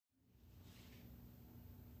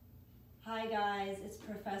Hi guys, it's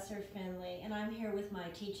Professor Finley and I'm here with my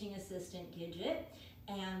teaching assistant Gidget,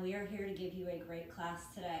 and we are here to give you a great class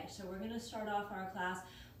today. So we're going to start off our class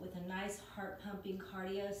with a nice heart pumping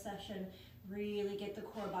cardio session, really get the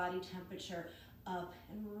core body temperature up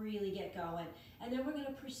and really get going. And then we're going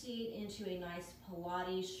to proceed into a nice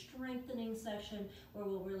Pilates strengthening session where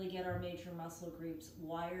we'll really get our major muscle groups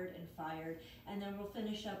wired and fired. And then we'll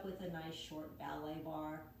finish up with a nice short ballet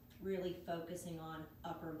bar, really focusing on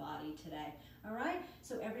upper body today. All right,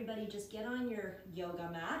 so everybody just get on your yoga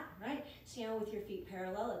mat, right? Stand with your feet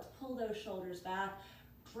parallel. Let's pull those shoulders back,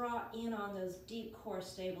 draw in on those deep core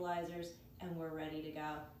stabilizers, and we're ready to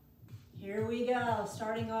go. Here we go,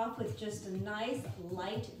 starting off with just a nice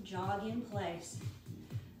light jog in place.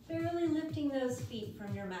 Barely lifting those feet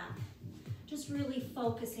from your mat. Just really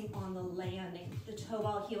focusing on the landing, the toe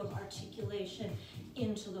ball heel articulation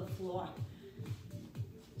into the floor.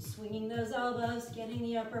 Swinging those elbows, getting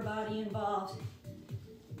the upper body involved.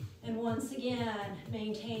 And once again,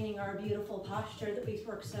 maintaining our beautiful posture that we've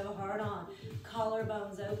worked so hard on.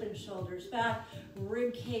 Collarbones open, shoulders back,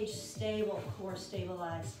 rib cage stable, core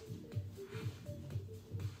stabilized.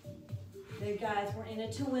 Good guys, we're in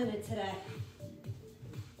it to win it today.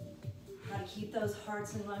 Gotta keep those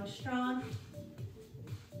hearts and lungs strong.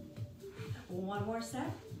 One more set.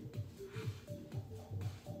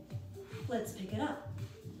 Let's pick it up.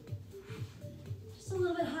 Just a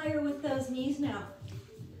little bit higher with those knees now.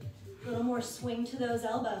 A little more swing to those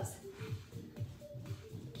elbows.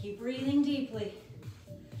 Keep breathing deeply.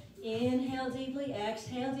 Inhale deeply,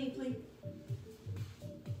 exhale deeply.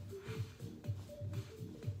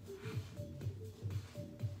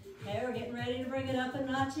 Okay, we're getting ready to bring it up a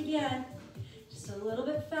notch again. Just a little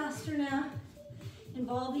bit faster now.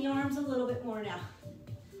 Involve the arms a little bit more now.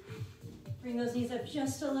 Bring those knees up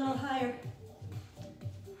just a little higher.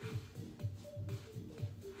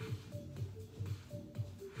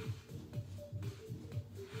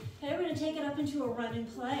 Okay, we're going to take it up into a run in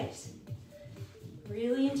place.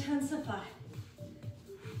 Really intensify.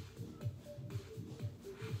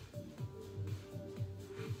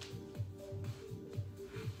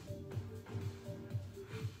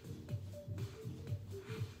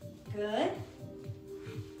 Good.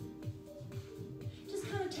 Just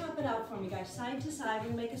kind of tap it out for me, guys, side to side.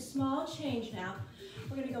 We're going to make a small change now.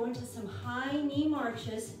 We're going to go into some high knee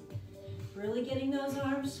marches. Really getting those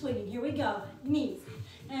arms swinging. Here we go. Knees.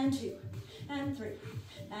 And 2, and 3,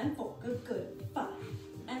 and 4, good, 5,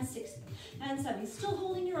 and 6, and 7. Still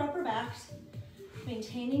holding your upper backs,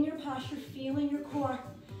 maintaining your posture, feeling your core.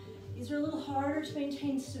 These are a little harder to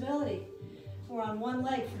maintain stability. We're on one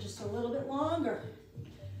leg for just a little bit longer.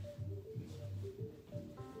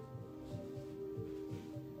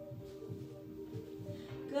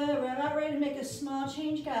 Good, we're about ready to make a small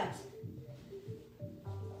change, guys.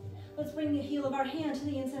 Let's bring the heel of our hand to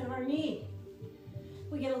the inside of our knee.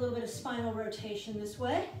 We get a little bit of spinal rotation this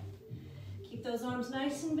way. Keep those arms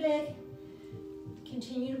nice and big.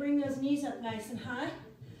 Continue to bring those knees up nice and high.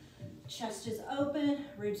 Chest is open,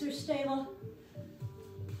 ribs are stable.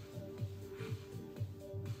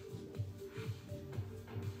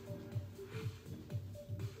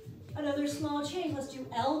 Another small change, let's do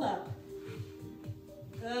elbow.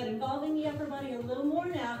 Good, involving the upper body a little more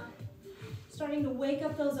now. Starting to wake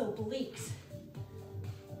up those obliques.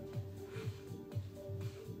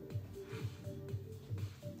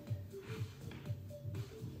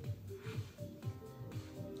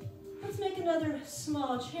 Make another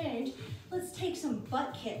small change. Let's take some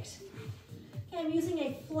butt kicks. Okay, I'm using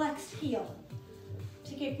a flexed heel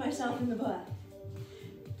to kick myself in the butt.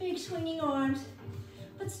 Big swinging arms,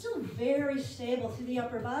 but still very stable through the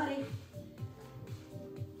upper body.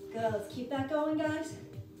 Good, let's keep that going, guys.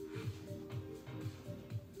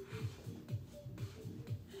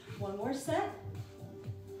 One more set.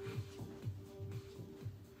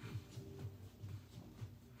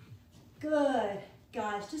 Good.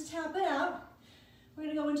 Guys, just tap it out. We're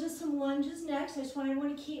gonna go into some lunges next. I just want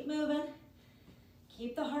everyone to keep moving.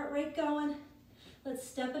 Keep the heart rate going. Let's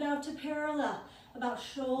step it out to parallel, about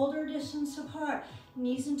shoulder distance apart.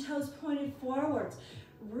 Knees and toes pointed forwards.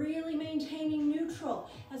 Really maintaining neutral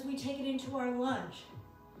as we take it into our lunge.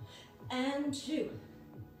 And 2,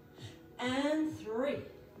 and 3,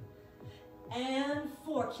 and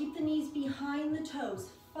 4. Keep the knees behind the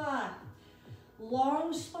toes. 5.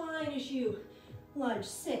 Long spine as you lunge.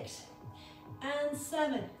 6, and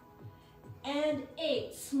 7, and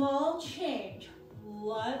 8. Small change.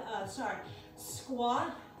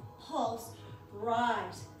 Squat, pulse,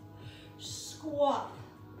 rise. Squat,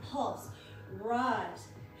 pulse, rise.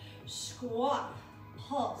 Squat,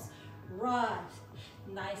 pulse, rise.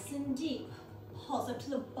 Nice and deep. pulse up to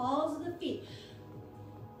the balls of the feet.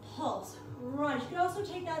 Pulse, rise. You can also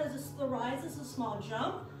take that as the rise as a small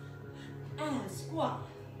jump. And squat,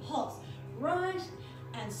 pulse, rise,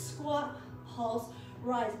 and squat, pulse,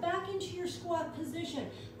 rise. Back into your squat position.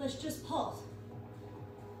 Let's just pulse.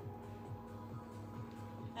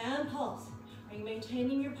 And pulse. Are you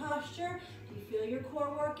maintaining your posture? Do you feel your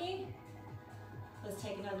core working? Let's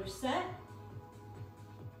take another set.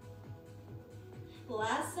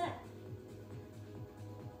 Last set.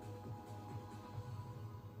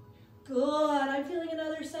 Good. I'm feeling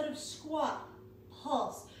another set of squat,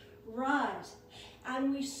 pulse, rise.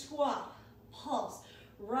 And we squat, pulse,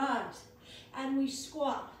 rise. And we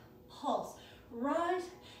squat, pulse, rise.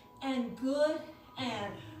 And good.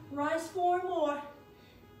 And rise 4 more.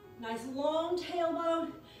 Nice long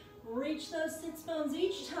tailbone. Reach those sits bones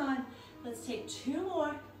each time. Let's take 2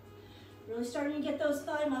 more. Really starting to get those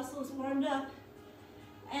thigh muscles warmed up.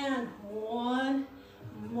 And 1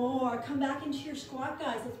 more. Come back into your squat,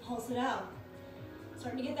 guys. Let's pulse it out.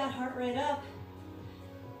 Starting to get that heart rate up.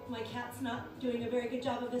 My cat's not doing a very good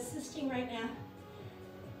job of assisting right now.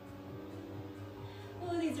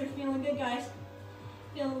 Oh, these are feeling good, guys.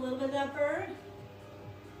 Feeling a little bit of that burn.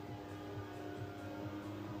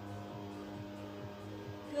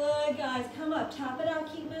 Good, guys. Come up. Top it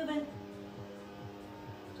out. Keep moving.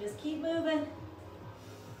 Just keep moving.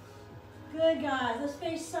 Good, guys. Let's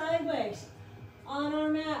face sideways on our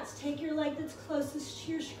mats. Take your leg that's closest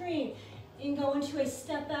to your screen and go into a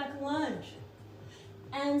step back lunge.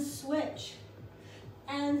 And switch.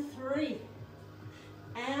 And 3.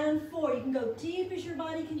 And 4. You can go deep as your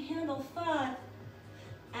body can handle. 5.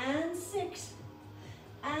 And 6.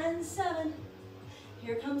 And 7.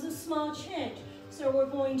 Here comes a small change. So we're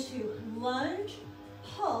going to lunge,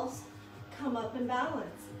 pulse, come up and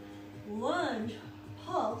balance. Lunge,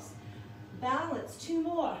 pulse, balance. 2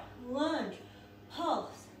 more. Lunge,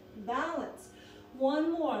 pulse, balance.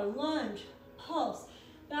 1 more. Lunge, pulse,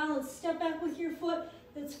 balance. Step back with your foot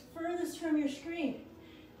that's furthest from your screen.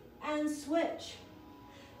 And switch.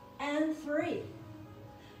 And 3.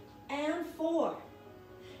 And 4.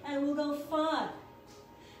 And we'll go 5.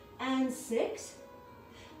 And 6.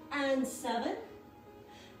 And 7.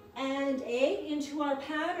 And 8 into our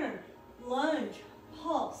pattern. Lunge,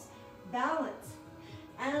 pulse, balance.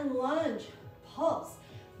 And lunge, pulse,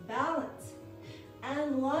 balance.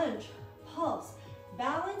 And lunge, pulse,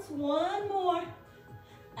 balance. 1 more.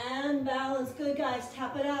 And balance. Good, guys.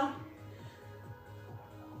 Tap it out.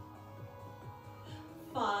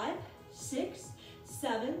 5, 6,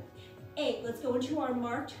 7, 8. Let's go into our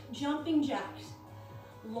marked jumping jacks.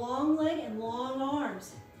 Long leg and long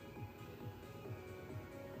arms.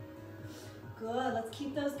 Good. Let's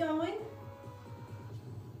keep those going.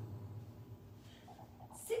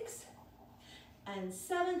 6 and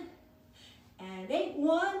 7 and 8.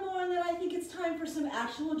 1 more, and then I think it's time for some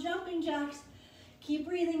actual jumping jacks. Keep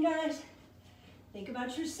breathing, guys. Think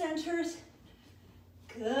about your centers.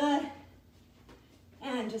 Good.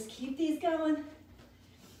 And just keep these going.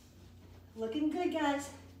 Looking good,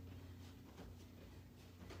 guys.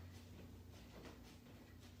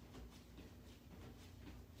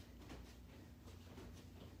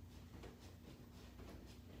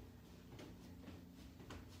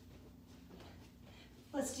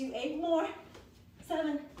 Let's do 8 more.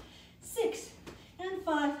 7, 6, and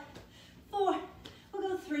 5, 4. We'll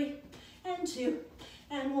go 3, and 2,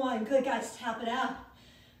 and 1. Good, guys. Tap it out.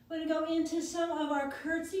 We're going to go into some of our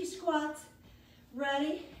curtsy squats.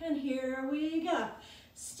 Ready? And here we go.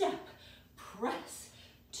 Step, press,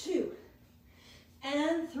 2,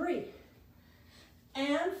 and 3,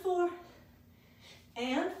 and 4,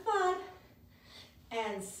 and 5,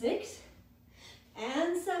 and 6,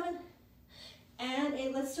 and 7, and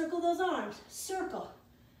 8. Let's circle those arms. Circle.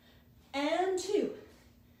 And 2,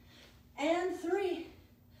 and 3,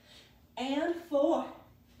 and 4.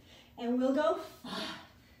 And we'll go 5,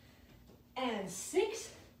 and 6,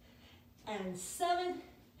 and 7,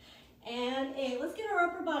 and 8. Let's get our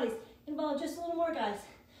upper bodies involved just a little more, guys.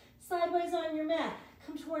 Sideways on your mat.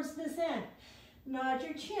 Come towards this end. Nod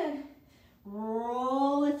your chin.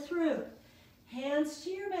 Roll it through. Hands to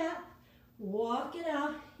your mat. Walk it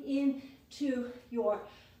out into your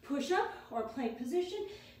push-up or plank position.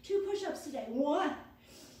 2 push-ups today. 1,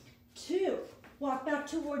 2. Walk back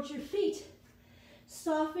towards your feet.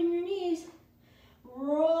 Soften your knees.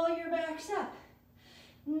 Roll your backs up.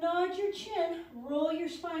 Nod your chin. Roll your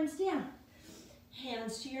spines down.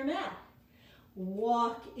 Hands to your mat.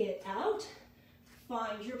 Walk it out.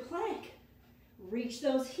 Find your plank. Reach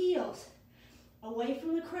those heels away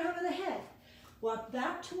from the crown of the head. Walk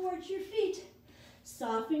back towards your feet.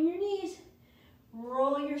 Soften your knees.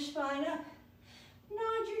 Roll your spine up.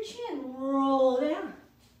 Nod your chin, roll down.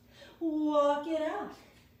 Walk it out.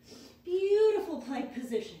 Beautiful plank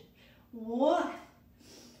position. 1,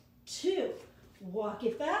 2, walk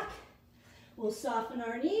it back. We'll soften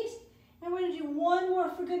our knees. And we're gonna do one more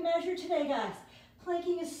for good measure today, guys.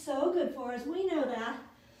 Planking is so good for us, we know that.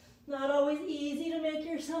 Not always easy to make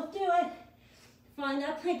yourself do it. Find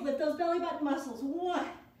that plank, lift those belly button muscles. 1,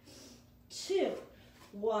 2,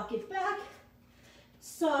 walk it back.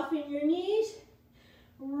 Soften your knees.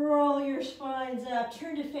 Roll your spines up,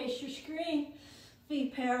 turn to face your screen.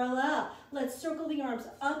 Feet parallel. Let's circle the arms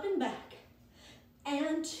up and back.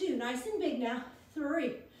 And 2, nice and big now.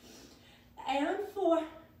 3, and 4,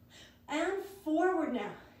 and forward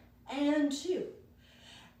now. And 2,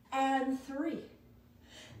 and 3,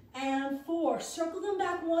 and 4. Circle them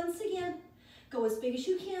back once again. Go as big as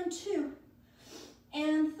you can. 2,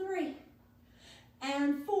 and 3,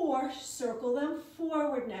 and 4. Circle them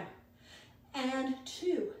forward now. And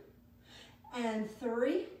 2, and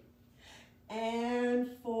 3,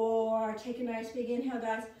 and 4. Take a nice big inhale,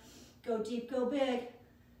 guys. Go deep, go big.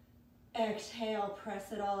 Exhale,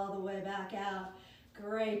 press it all the way back out.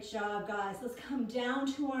 Great job, guys. Let's come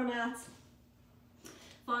down to our mats.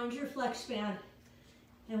 Find your flex band,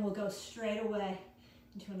 and we'll go straight away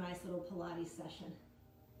into a nice little Pilates session.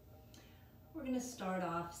 We're going to start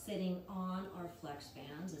off sitting on our flex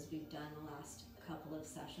bands as we've done the last couple of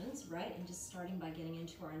sessions, right? And just starting by getting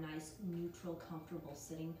into our nice, neutral, comfortable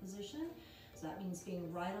sitting position. So that means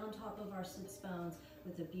being right on top of our sits bones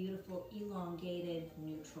with a beautiful, elongated,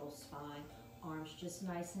 neutral spine. Arms just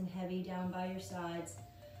nice and heavy down by your sides.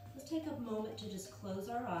 Let's take a moment to just close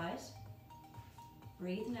our eyes.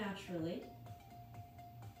 Breathe naturally.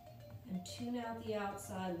 And tune out the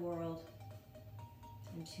outside world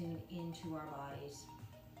and tune into our bodies.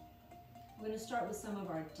 We're going to start with some of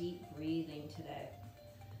our deep breathing today.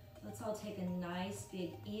 Let's all take a nice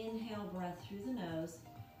big inhale breath through the nose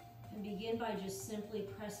and begin by just simply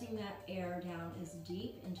pressing that air down as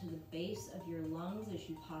deep into the base of your lungs as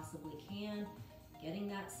you possibly can, getting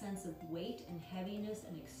that sense of weight and heaviness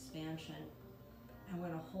and expansion. And we're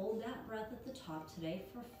going to hold that breath at the top today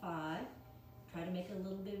for 5. Try to make it a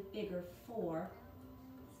little bit bigger. 4,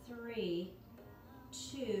 3,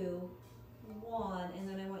 2, 1, and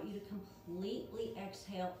then I want you to completely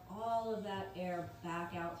exhale all of that air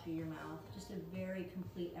back out through your mouth. Just a very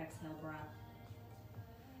complete exhale breath.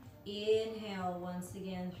 Inhale once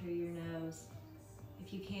again through your nose.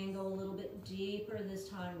 If you can go a little bit deeper this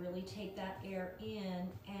time, really take that air in,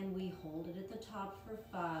 and we hold it at the top for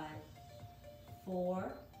 5,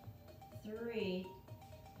 4, 3,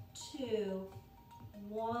 2,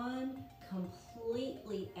 1.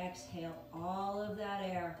 Completely exhale all of that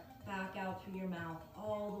air back out through your mouth,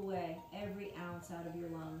 all the way, every ounce out of your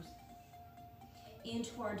lungs.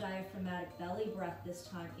 Into our diaphragmatic belly breath this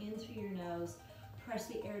time, in through your nose. Press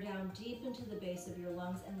the air down deep into the base of your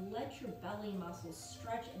lungs and let your belly muscles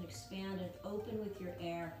stretch and expand and open with your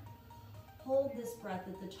air. Hold this breath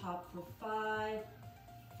at the top for 5,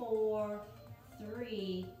 4,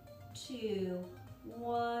 3, 2,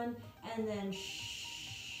 1, and then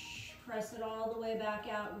press it all the way back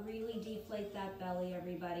out. Really deflate that belly,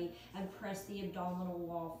 everybody, and press the abdominal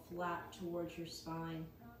wall flat towards your spine.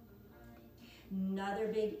 Another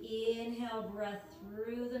big inhale breath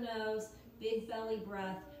through the nose, big belly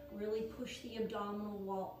breath. Really push the abdominal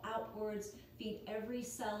wall outwards. Feed every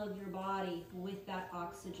cell of your body with that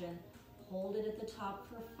oxygen. Hold it at the top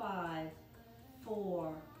for 5,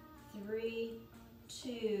 4, 3,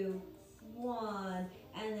 2, 1,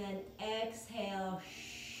 and then exhale.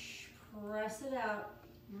 Press it out.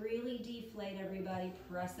 Really deflate, everybody.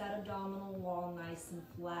 Press that abdominal wall nice and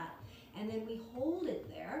flat. And then we hold it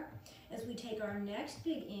there as we take our next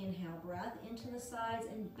big inhale breath into the sides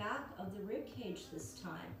and back of the rib cage this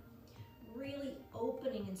time. Really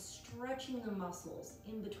opening and stretching the muscles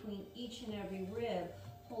in between each and every rib.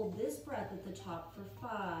 Hold this breath at the top for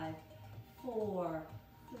 5, 4,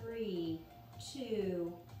 3,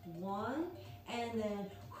 2, 1, and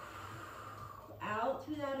then out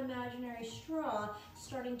through that imaginary straw,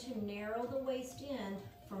 starting to narrow the waist in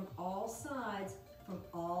from all sides, from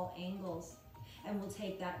all angles. And we'll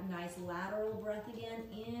take that nice lateral breath again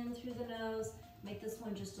in through the nose. Make this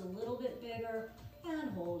one just a little bit bigger and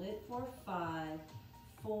hold it for 5,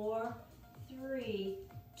 4, 3,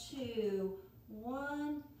 2,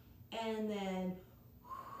 1, and then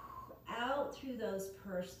out through those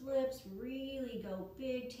pursed lips. Really go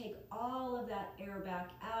big. Take all of that air back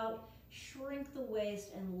out. Shrink the waist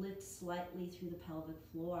and lift slightly through the pelvic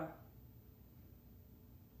floor.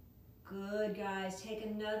 Good, guys. Take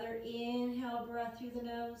another inhale breath through the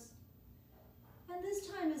nose. And this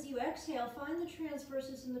time as you exhale, find the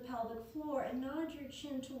transverses in the pelvic floor and nod your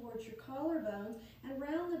chin towards your collarbones and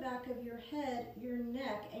round the back of your head, your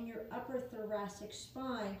neck, and your upper thoracic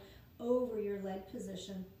spine over your leg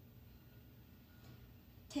position.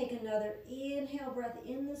 Take another inhale breath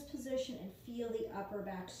in this position and feel the upper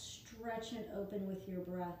back stretch and open with your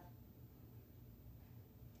breath.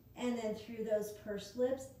 And then through those pursed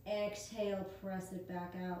lips, exhale, press it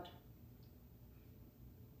back out.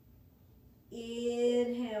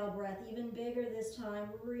 Inhale breath, even bigger this time.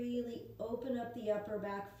 Really open up the upper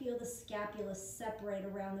back. Feel the scapula separate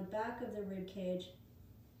around the back of the rib cage.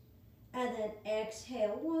 And then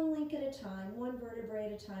exhale, one link at a time, one vertebrae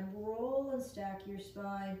at a time. Roll and stack your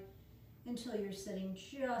spine until you're sitting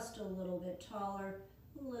just a little bit taller,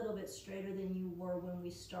 a little bit straighter than you were when we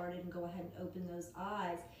started. And go ahead and open those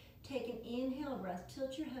eyes. Take an inhale breath,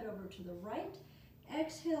 tilt your head over to the right.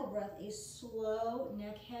 Exhale breath, a slow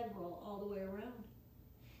neck head roll all the way around.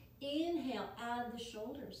 Inhale, add the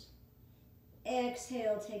shoulders.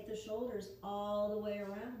 Exhale, take the shoulders all the way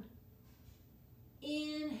around.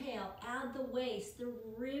 Inhale, add the waist, the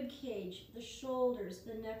rib cage, the shoulders,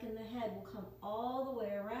 the neck and the head will come all the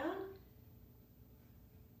way around.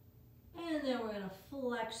 And then we're going to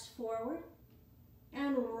flex forward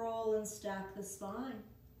and roll and stack the spine.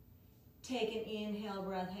 Take an inhale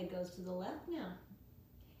breath, head goes to the left now.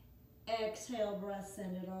 Exhale breath,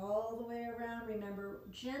 send it all the way around. Remember,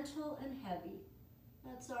 gentle and heavy.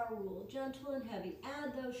 That's our rule, gentle and heavy.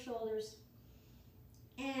 Add those shoulders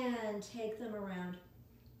and take them around.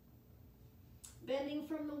 Bending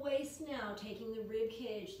from the waist now, taking the rib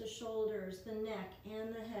cage, the shoulders, the neck,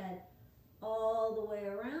 and the head all the way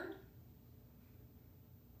around.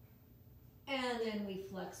 And then we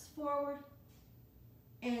flex forward.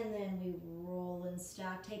 And then we roll and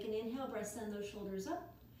stack. Take an inhale breath, send those shoulders up.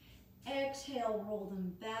 Exhale, roll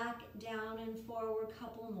them back, down and forward,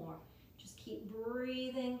 couple more. Just keep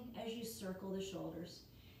breathing as you circle the shoulders.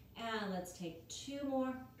 And let's take two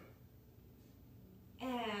more.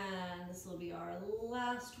 And this will be our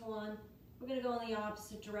last one. We're gonna go in the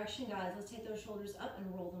opposite direction, guys. Let's take those shoulders up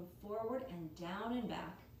and roll them forward and down and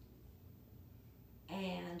back.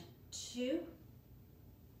 And two.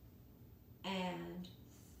 And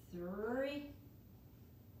three.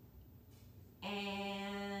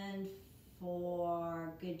 And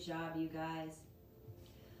four. Good job, you guys.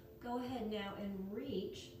 Go ahead now and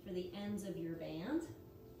reach for the ends of your band.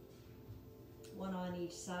 One on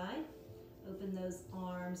each side. Open those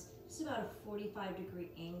arms just about a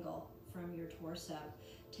 45-degree angle from your torso.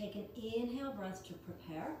 Take an inhale breath to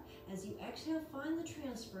prepare. As you exhale, find the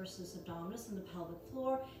transversus abdominis in the pelvic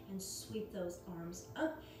floor and sweep those arms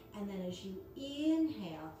up. And then as you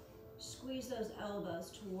inhale, squeeze those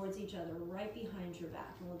elbows towards each other right behind your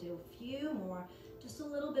back. And we'll do a few more, just a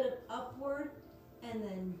little bit of upward and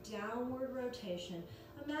then downward rotation.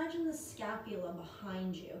 Imagine the scapula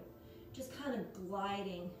behind you, just kind of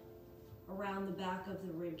gliding around the back of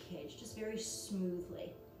the rib cage, just very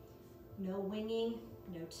smoothly. No winging,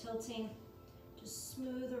 no tilting, just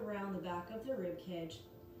smooth around the back of the rib cage.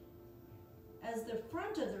 As the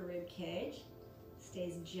front of the rib cage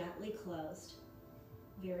stays gently closed,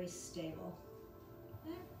 very stable.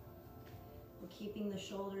 Okay. We're keeping the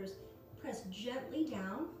shoulders pressed gently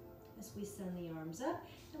down as we send the arms up,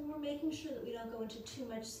 and we're making sure that we don't go into too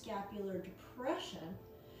much scapular depression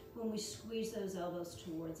when we squeeze those elbows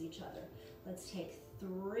towards each other. Let's take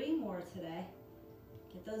three more today.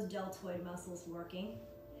 Get those deltoid muscles working.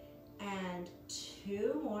 And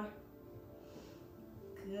two more.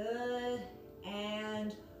 Good.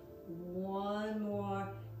 And one more.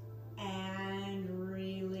 And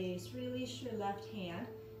release. Release your left hand.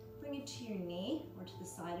 Bring it to your knee or to the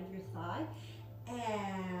side of your thigh.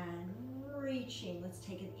 And reaching. Let's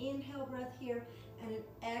take an inhale breath here and an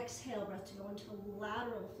exhale breath to go into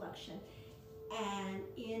lateral flexion. And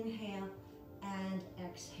inhale and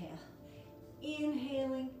exhale.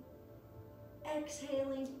 Inhaling,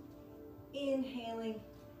 exhaling, inhaling,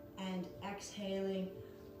 and exhaling.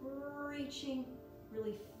 Reaching,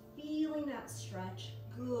 really feeling that stretch.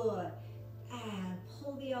 Good. And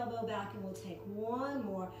pull the elbow back and we'll take one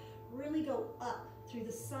more. Really go up through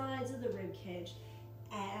the sides of the rib cage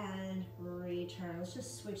and return. Let's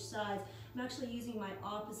just switch sides. I'm actually using my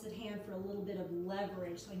opposite hand for a little bit of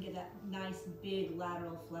leverage so I can get that nice big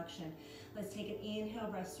lateral flexion. Let's take an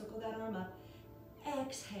inhale breath, circle that arm up.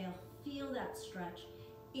 Exhale, feel that stretch.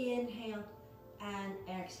 Inhale and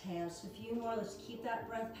exhale. Just a few more. Let's keep that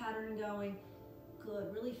breath pattern going.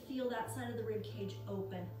 Good. Really feel that side of the rib cage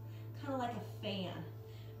open, kind of like a fan.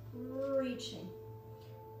 Reaching,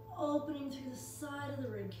 opening through the side of the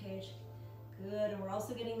rib cage. Good, and we're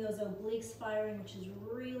also getting those obliques firing, which is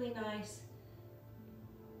really nice.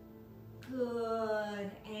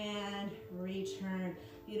 Good, and return.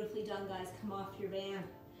 Beautifully done, guys. Come off your band.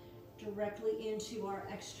 Directly into our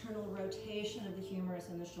external rotation of the humerus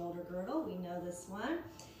and the shoulder girdle. We know this one.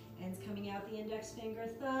 Ends coming out the index finger,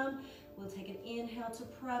 thumb. We'll take an inhale to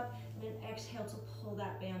prep and an exhale to pull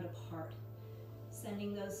that band apart.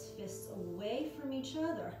 Sending those fists away from each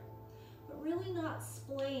other, but really not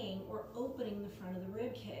splaying or opening the front of the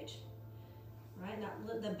rib cage. Right?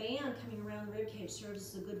 That the band coming around the rib cage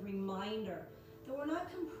serves as a good reminder that we're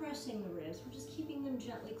not compressing the ribs, we're just keeping them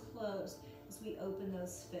gently closed as we open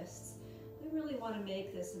those fists. We really want to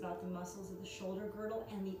make this about the muscles of the shoulder girdle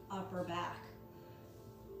and the upper back.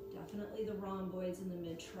 Definitely the rhomboids and the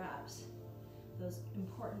mid-traps. Those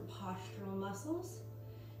important postural muscles.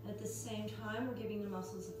 At the same time, we're giving the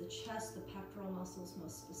muscles of the chest, the pectoral muscles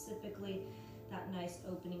most specifically, that nice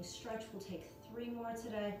opening stretch. We'll take 3 more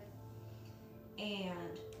today.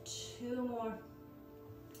 And 2 more.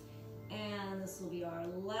 And this will be our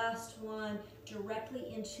last one,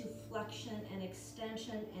 directly into flexion and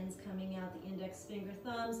extension, ends coming out the index finger,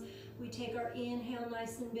 thumbs. We take our inhale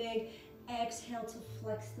nice and big, exhale to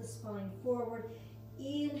flex the spine forward,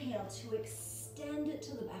 inhale to extend it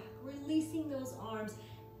to the back, releasing those arms,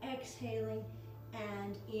 exhaling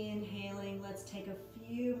and inhaling. Let's take a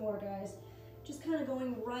few more, guys. Just kind of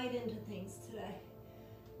going right into things today.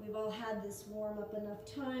 We've all had this warm up enough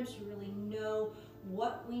times to really know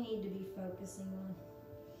what we need to be focusing on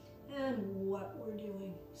and what we're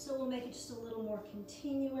doing. So we'll make it just a little more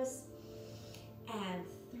continuous. And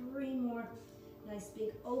 3 more. Nice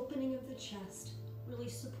big opening of the chest. Really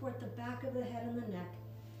support the back of the head and the neck.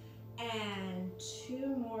 And 2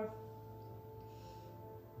 more.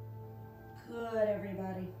 Good,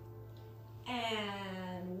 everybody.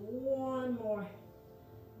 And 1 more.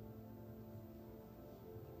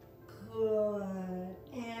 Good.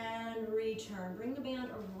 And return. Bring the band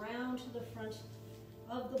around to the front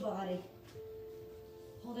of the body.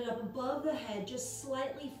 Hold it up above the head, just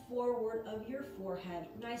slightly forward of your forehead.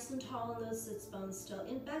 Nice and tall in those sits bones still.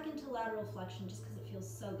 Back into lateral flexion just because it feels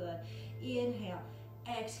so good. Inhale.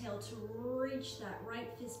 Exhale to reach that right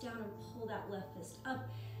fist down and pull that left fist up.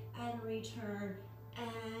 And return.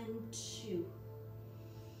 And 2.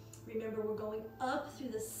 Remember, we're going up through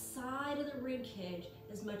the side of the rib cage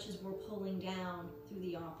as much as we're pulling down through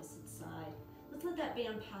the opposite side. Let's let that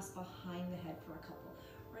band pass behind the head for a couple.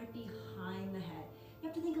 Right behind the head. You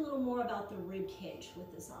have to think a little more about the rib cage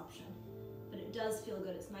with this option, but it does feel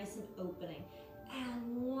good. It's nice and opening.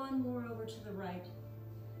 And 1 more over to the right.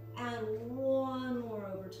 And 1 more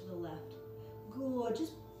over to the left. Good.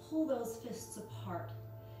 Just pull those fists apart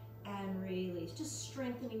and release. Just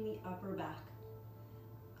strengthening the upper back.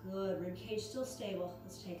 Good. Rib cage still stable.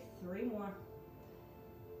 Let's take 3 more.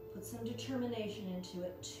 Put some determination into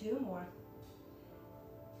it. 2 more.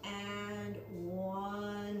 And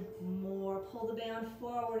 1 more. Pull the band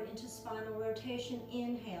forward into spinal rotation.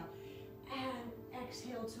 Inhale. And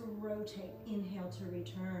exhale to rotate. Inhale to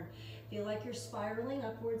return. Feel like you're spiraling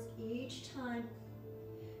upwards each time.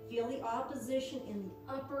 Feel the opposition in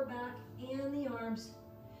the upper back and the arms.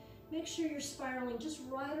 Make sure you're spiraling just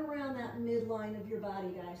right around that midline of your body,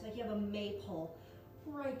 guys, like you have a maypole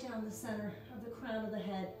right down the center of the crown of the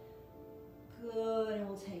head. Good, and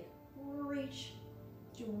we'll take reach.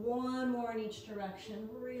 Do 1 more in each direction.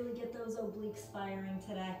 Really get those obliques firing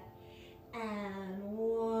today. And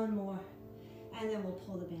 1 more. And then we'll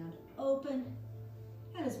pull the band open.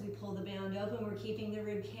 And as we pull the band open, we're keeping the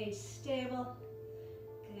rib cage stable.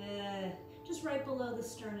 Good. Just right below the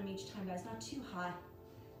sternum each time, guys, not too high.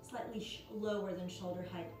 Slightly lower than shoulder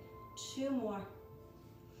height. 2 more.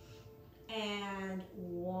 And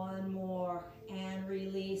 1 more. And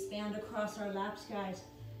release. Band across our laps, guys.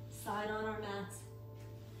 Side on our mats.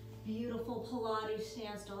 Beautiful Pilates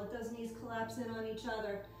stance. Don't let those knees collapse in on each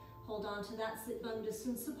other. Hold on to that sit bone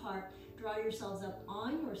distance apart. Draw yourselves up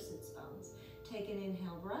on your sits bones. Take an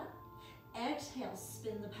inhale breath. Exhale,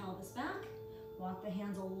 spin the pelvis back. Walk the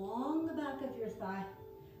hands along the back of your thigh.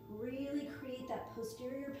 Really create that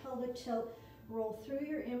posterior pelvic tilt. Roll through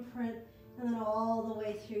your imprint and then all the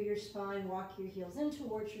way through your spine. Walk your heels in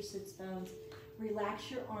towards your sits bones.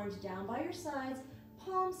 Relax your arms down by your sides,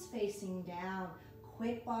 palms facing down.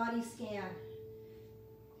 Quick body scan.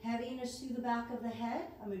 Heaviness through the back of the head,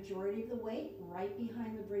 a majority of the weight right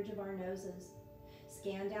behind the bridge of our noses.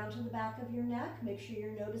 Scan down to the back of your neck. Make sure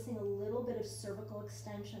you're noticing a little bit of cervical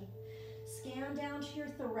extension. Scan down to your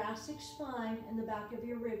thoracic spine and the back of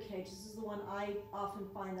your rib cage. This is the one I often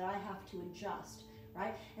find that I have to adjust,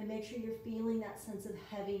 right? And make sure you're feeling that sense of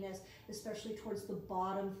heaviness, especially towards the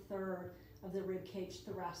bottom third of the rib cage,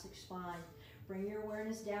 thoracic spine. Bring your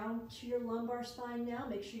awareness down to your lumbar spine now.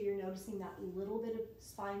 Make sure you're noticing that little bit of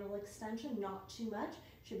spinal extension, not too much.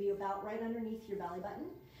 Should be about right underneath your belly button.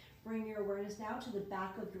 Bring your awareness now to the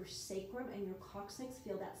back of your sacrum and your coccyx.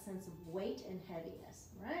 Feel that sense of weight and heaviness,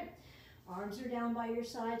 right? Arms are down by your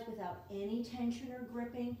sides without any tension or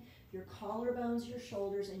gripping. Your collarbones, your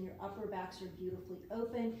shoulders, and your upper backs are beautifully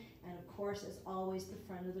open. And of course, as always, the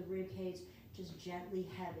front of the rib cage just gently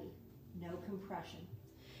heavy, no compression.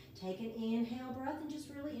 Take an inhale breath and just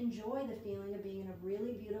really enjoy the feeling of being in a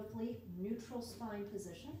really beautifully neutral spine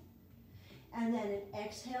position. And then an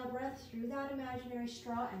exhale breath through that imaginary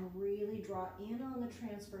straw and really draw in on the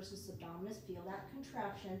transversus abdominis. Feel that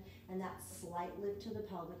contraction and that slight lift to the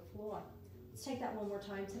pelvic floor. Let's take that one more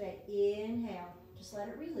time today. Inhale, just let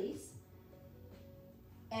it release.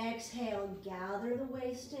 Exhale, gather the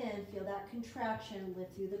waist in. Feel that contraction,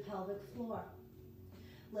 lift through the pelvic floor.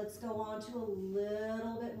 Let's go on to a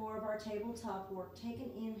little bit more of our tabletop work. Take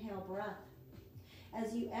an inhale breath.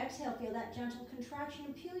 As you exhale, feel that gentle contraction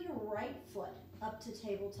and peel your right foot up to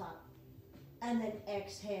tabletop. And then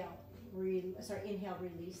exhale, inhale,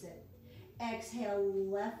 release it. Exhale,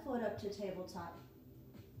 left foot up to tabletop.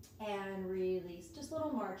 And release, just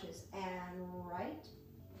little marches. And right,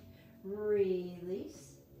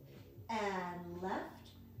 release, and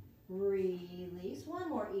left, release. One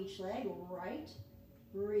more each leg, right,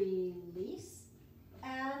 release,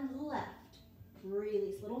 and left.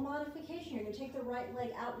 Release. Little modification. You're going to take the right leg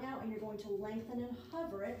out now and you're going to lengthen and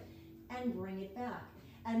hover it and bring it back.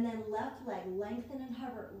 And then left leg, lengthen and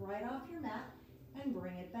hover it right off your mat and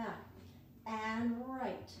bring it back. And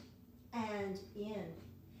right, and in,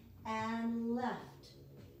 and left,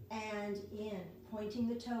 and in. Pointing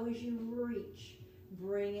the toe as you reach.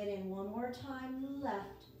 Bring it in. One more time,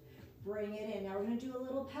 left. Bring it in. Now we're going to do a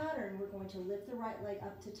little pattern. We're going to lift the right leg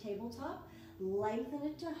up to tabletop, lengthen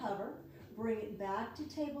it to hover, bring it back to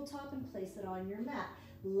tabletop and place it on your mat.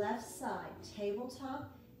 Left side,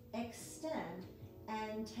 tabletop, extend,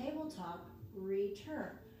 and tabletop,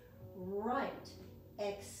 return. Right,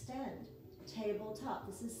 extend, tabletop.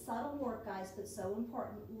 This is subtle work, guys, but so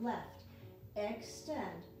important. Left,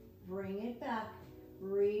 extend, bring it back,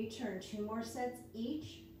 return. 2 more sets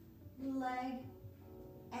each leg,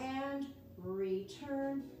 and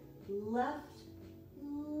return. Left,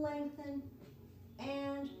 lengthen,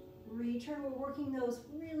 and return. We're working those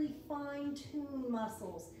really fine-tuned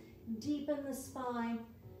muscles. Deepen the spine.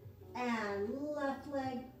 And left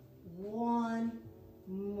leg, one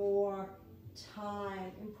more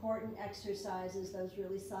time. Important exercises, those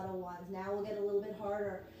really subtle ones. Now we'll get a little bit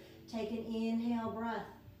harder. Take an inhale breath.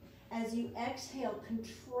 As you exhale,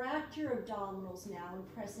 contract your abdominals now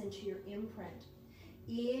and press into your imprint.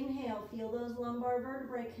 Inhale, feel those lumbar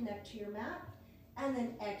vertebrae connect to your mat. And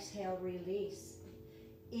then exhale, release.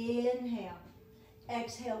 Inhale.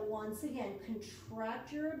 Exhale once again.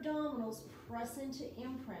 Contract your abdominals, press into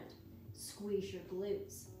imprint. Squeeze your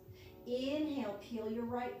glutes. Inhale, peel your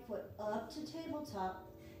right foot up to tabletop.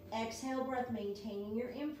 Exhale, breath, maintaining your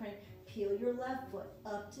imprint. Peel your left foot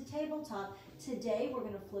up to tabletop. Today, we're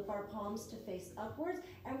going to flip our palms to face upwards,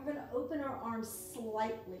 and we're going to open our arms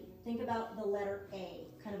slightly. Think about the letter A,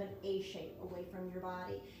 kind of an A shape away from your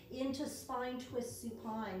body. Into spine twist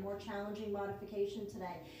supine, more challenging modification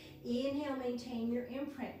today. Inhale, maintain your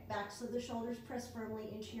imprint. Backs of the shoulders press firmly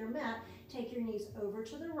into your mat. Take your knees over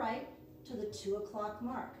to the right to the 2 o'clock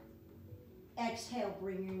mark. Exhale,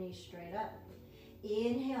 bring your knees straight up.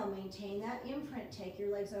 Inhale, maintain that imprint. Take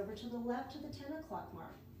your legs over to the left to the 10 o'clock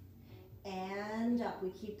mark. And up.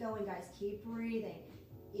 We keep going, guys. Keep breathing.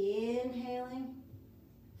 Inhaling,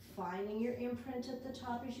 finding your imprint at the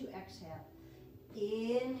top as you exhale.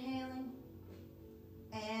 Inhaling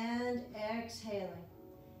and exhaling.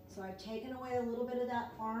 So I've taken away a little bit of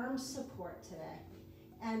that arm support today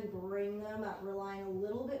and bring them up, relying a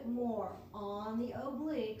little bit more on the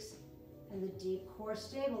obliques and the deep core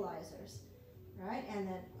stabilizers. Right, and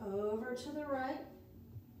then over to the right,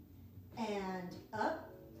 and up,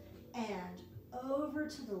 and over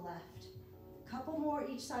to the left. Couple more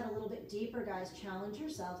each side, a little bit deeper, guys. Challenge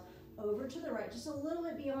yourselves. Over to the right, just a little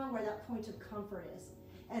bit beyond where that point of comfort is.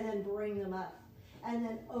 And then bring them up. And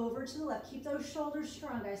then over to the left. Keep those shoulders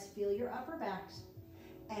strong, guys. Feel your upper backs.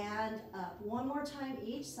 And up. One more time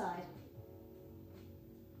each side.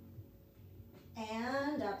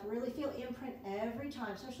 And up. Really feel imprint every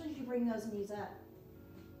time, especially as you bring those knees up.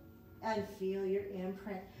 And feel your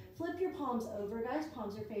imprint. Flip your palms over, guys.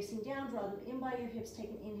 Palms are facing down. Draw them in by your hips. Take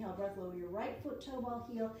an inhale breath. Lower your right foot, toe ball,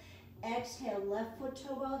 heel. Exhale, left foot,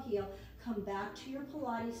 toe ball, heel. Come back to your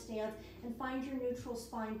Pilates stance and find your neutral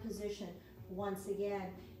spine position. Once again,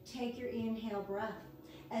 Take your inhale breath.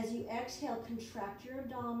 As you exhale, contract your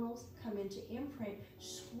abdominals, come into imprint,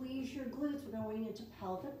 squeeze your glutes. We're going into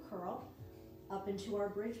pelvic curl, up into our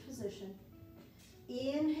bridge position.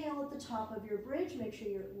 Inhale at the top of your bridge. Make sure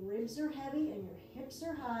your ribs are heavy and your hips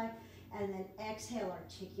are high. And then exhale,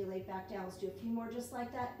 articulate back down. Let's do a few more just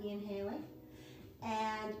like that. Inhaling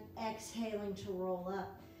and exhaling to roll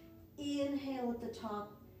up. Inhale at the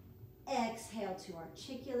top. Exhale to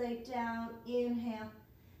articulate down. Inhale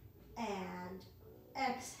and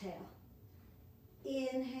exhale.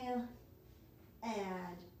 Inhale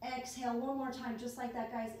and exhale. One more time, just like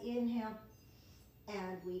that, guys. Inhale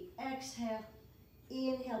and we exhale.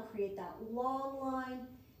 Inhale, create that long line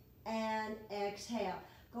and exhale.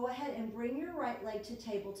 Go ahead and bring your right leg to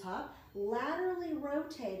tabletop. Laterally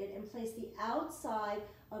rotate it and place the outside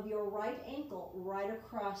of your right ankle right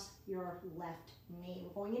across your left knee.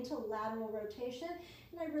 We're going into lateral rotation,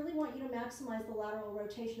 and I really want you to maximize the lateral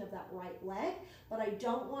rotation of that right leg, but I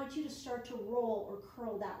don't want you to start to roll or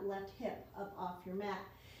curl that left hip up off your mat.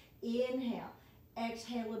 Inhale,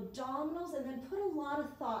 exhale, abdominals, and then put a lot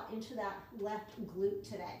of thought into that left glute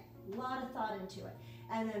today. A lot of thought into it.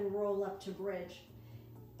 And then roll up to bridge.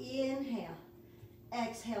 Inhale,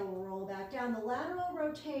 exhale, roll back down. The lateral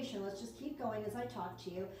rotation, let's just keep going as I talk to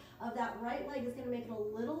you, of that right leg is going to make it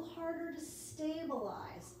a little harder to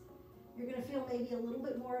stabilize. You're going to feel maybe a little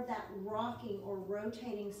bit more of that rocking or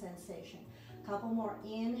rotating sensation. A couple more.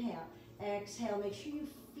 Inhale, exhale. Make sure you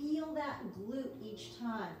feel that glute each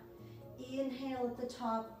time. Inhale at the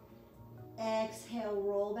top, exhale,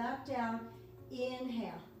 roll back down.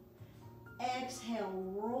 Inhale. Exhale,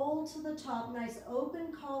 roll to the top, nice open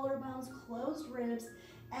collarbones, closed ribs,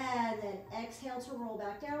 and then exhale to roll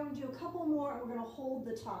back down. We're going to do a couple more, and we're going to hold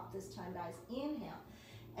the top this time, guys. Inhale,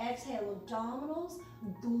 exhale, abdominals,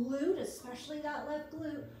 glute, especially that left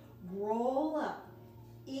glute, roll up.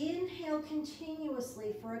 Inhale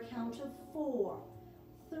continuously for a count of 4,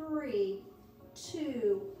 3,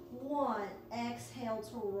 2, 1. Exhale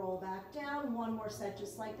to roll back down. One more set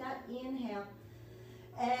just like that. Inhale.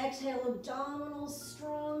 Exhale, abdominals,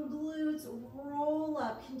 strong glutes, roll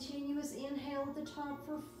up. Continuous inhale at the top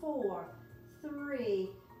for 4, 3,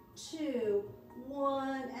 2,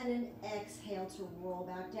 1, and an exhale to roll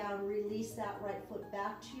back down. Release that right foot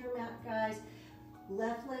back to your mat, guys.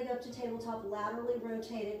 Left leg up to tabletop, laterally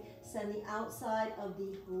rotated. Send the outside of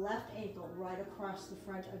the left ankle right across the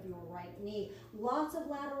front of your right knee. Lots of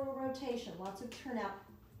lateral rotation, lots of turnout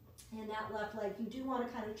in that left leg. You do want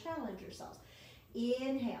to kind of challenge yourselves.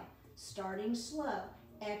 Inhale, starting slow.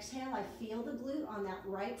 Exhale, I feel the glute on that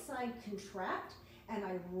right side contract, and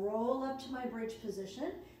I roll up to my bridge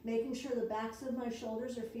position, making sure the backs of my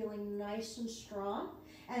shoulders are feeling nice and strong,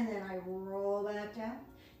 and then I roll back down.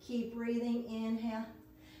 Keep breathing. Inhale.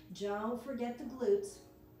 Don't forget the glutes.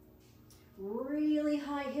 Really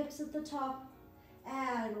high hips at the top,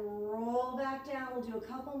 and roll back down. We'll do a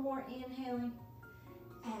couple more. Inhaling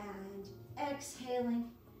and exhaling.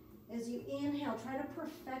 As you inhale, try to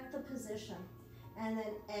perfect the position, and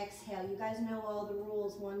then exhale. You guys know all the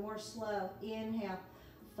rules. One more slow. Inhale,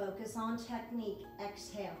 focus on technique.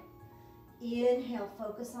 Exhale. Inhale,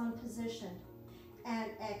 focus on position,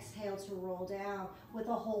 and exhale to roll down with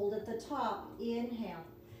a hold at the top. Inhale.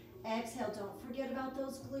 Exhale. Don't forget about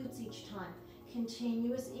those glutes each time.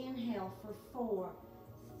 Continuous inhale for 4,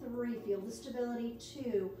 3. Feel the stability.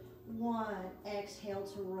 2, 1. Exhale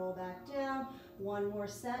to roll back down. One more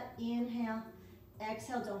set. Inhale.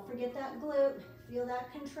 Exhale. Don't forget that glute. Feel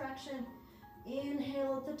that contraction.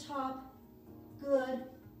 Inhale at the top. Good.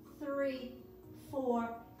 3,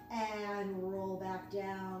 4, and roll back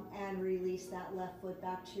down and release that left foot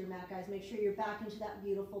back to your mat, guys. Make sure you're back into that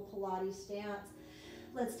beautiful Pilates stance.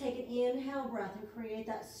 Let's take an inhale breath and create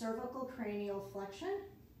that cervical cranial flexion,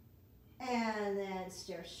 and then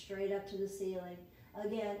stare straight up to the ceiling.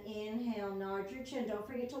 Again, inhale, nod your chin. Don't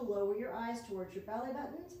forget to lower your eyes towards your belly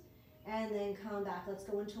buttons, and then come back. Let's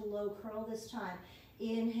go into low curl this time.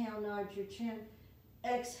 Inhale, nod your chin.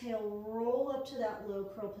 Exhale, roll up to that low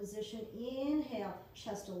curl position. Inhale,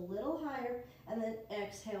 chest a little higher, and then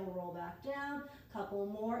exhale, roll back down. Couple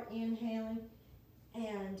more. Inhaling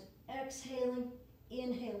and exhaling.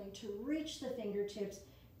 Inhaling to reach the fingertips.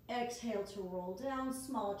 Exhale to roll down.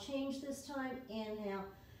 Small change this time. Inhale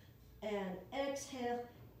and exhale.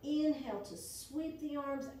 Inhale to sweep the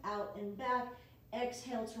arms out and back.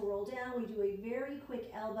 Exhale to roll down. We do a very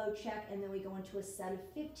quick elbow check, and then we go into a set of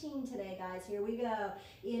 15 today, guys. Here we go.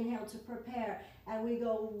 Inhale to prepare, and we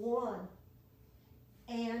go 1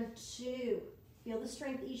 and 2. Feel the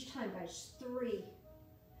strength each time, guys. 3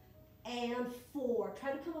 and 4.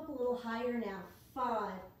 Try to come up a little higher now.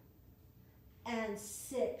 5 and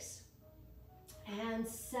 6, and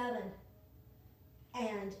 7,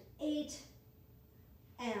 and 8,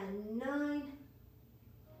 and 9,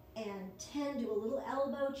 and 10. Do a little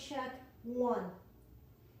elbow check. 1,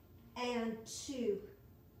 and 2,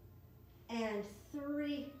 and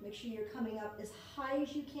 3. Make sure you're coming up as high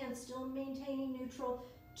as you can, still maintaining neutral.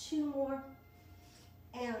 2 more,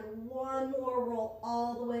 and 1 more. Roll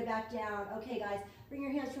all the way back down. Okay, guys, bring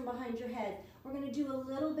your hands from behind your head. We're going to do a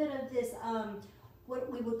little bit of this,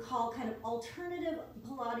 what we would call kind of alternative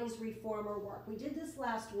Pilates reformer work. We did this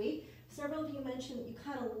last week. Several of you mentioned that you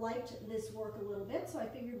kind of liked this work a little bit, so I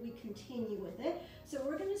figured we'd continue with it. So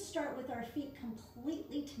we're going to start with our feet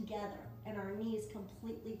completely together and our knees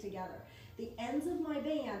completely together. The ends of my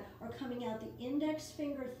band are coming out the index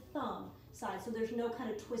finger thumb side, so there's no kind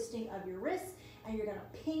of twisting of your wrists, and you're going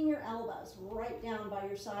to pin your elbows right down by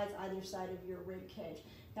your sides, either side of your rib cage.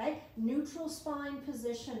 Okay? Neutral spine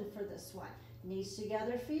position for this one. Knees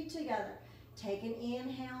together, feet together. Take an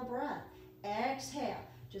inhale breath. Exhale.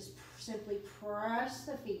 Just simply press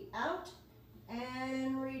the feet out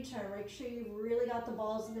and return. Make sure you've really got the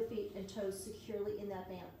balls of the feet and toes securely in that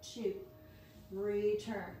band. 2,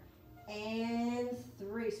 return, and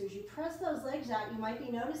 3. So as you press those legs out, you might be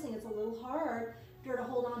noticing it's a little hard to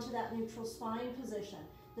hold on to that neutral spine position.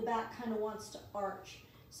 The back kind of wants to arch.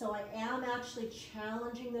 So I am actually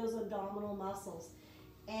challenging those abdominal muscles.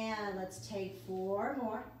 And let's take 4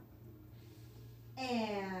 more,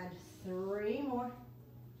 and 3 more,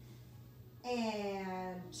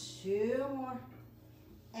 and 2 more,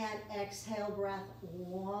 and exhale breath,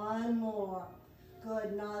 1 more.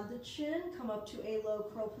 Good, nod the chin, come up to a low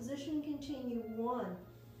crow position, continue. 1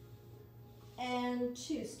 and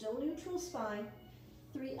 2, still neutral spine.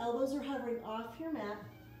 3, elbows are hovering off your mat,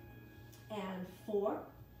 and 4,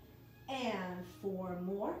 and 4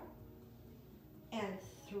 more, and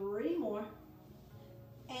 3 more,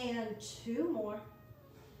 and 2 more,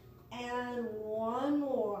 and 1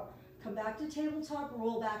 more. Come back to tabletop,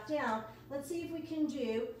 roll back down. Let's see if we can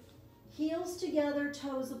do heels together,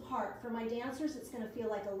 toes apart. For my dancers, it's going to feel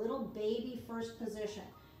like a little baby first position,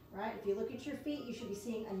 right? If you look at your feet, you should be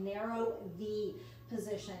seeing a narrow V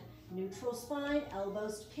position. Neutral spine,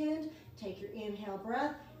 elbows pinned. Take your inhale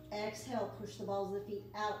breath. Exhale, push the balls of the feet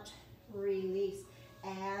out. Release.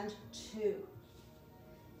 And 2.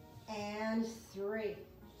 And 3.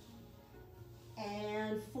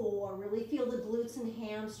 And 4. Really feel the glutes and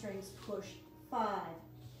hamstrings push. 5.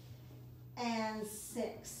 And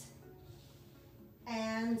 6.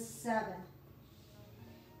 And 7.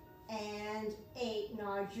 And 8.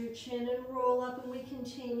 Nod your chin and roll up, and we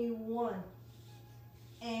continue. 1.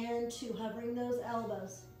 And 2. Hovering those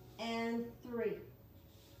elbows. And 3.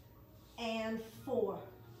 And 4.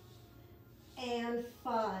 And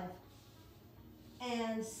 5.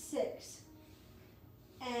 And 6.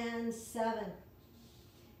 And 7.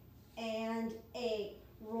 And 8.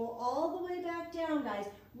 Roll all the way back down, guys.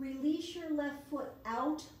 Release your left foot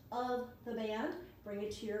out of the band. Bring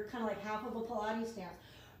it to your kind of like half of a Pilates stance.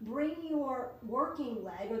 Bring your working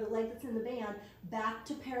leg, or the leg that's in the band, back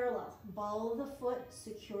to parallel. Ball of the foot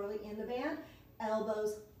securely in the band.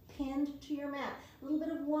 Elbows pinned to your mat. A little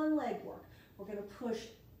bit of one leg work. We're going to push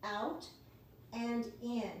out and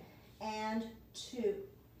in. And 2.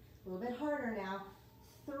 A little bit harder now.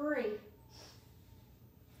 3.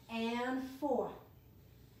 And 4.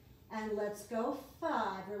 And let's go.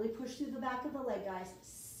 5. Really push through the back of the leg, guys.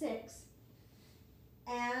 6.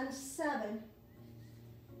 And 7.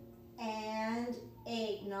 And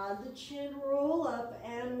 8. Nod the chin, roll up,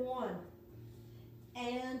 and 1.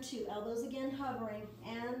 And 2. Elbows again hovering.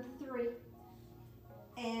 And 3.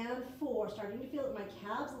 And 4. Starting to feel it in my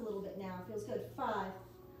calves a little bit now. Feels good. 5.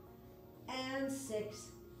 And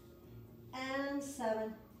 6. And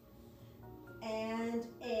 7. And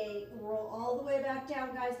 8. Roll all the way back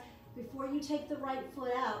down, guys. Before you take the right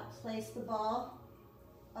foot out, place the ball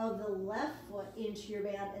of the left foot into your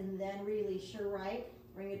band, and then release your right.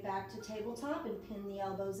 Bring it back to tabletop and pin the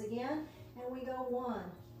elbows again. And we go 1,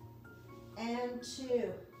 and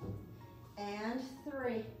 2, and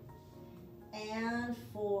 3, and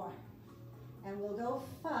 4. And we'll go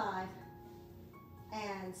 5,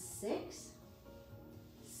 and 6,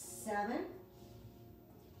 7,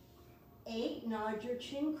 8. Nod your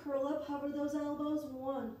chin, curl up, hover those elbows.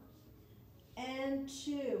 1, and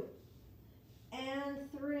 2,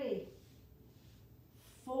 and 3,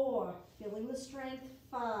 4. Feeling the strength.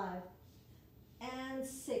 5, and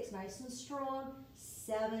 6. Nice and strong.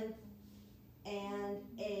 7, and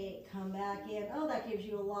 8. Come back in. Oh, that gives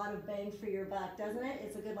you a lot of bang for your buck, doesn't it?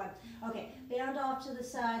 It's a good one. Okay, band off to the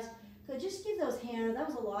sides. Good, just give those hands, that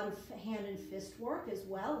was a lot of hand and fist work as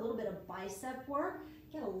well, a little bit of bicep work.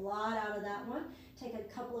 Get a lot out of that one. Take a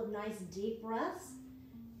couple of nice deep breaths,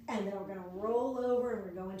 and then we're gonna roll over and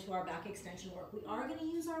we're going to our back extension work. We are gonna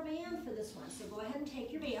use our band for this one, so go ahead and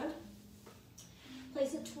take your band,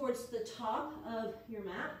 place it towards the top of your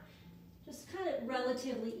mat, just kind of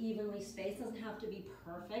relatively evenly spaced, doesn't have to be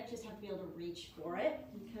perfect, just have to be able to reach for it,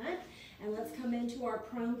 okay? And let's come into our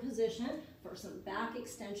prone position for some back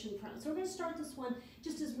extension prone. So we're gonna start this one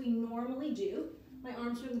just as we normally do. My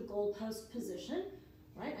arms are in the goalpost position,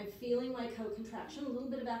 right? I'm feeling my co-contraction, a little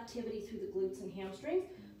bit of activity through the glutes and hamstrings,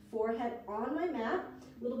 forehead on my mat,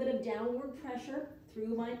 a little bit of downward pressure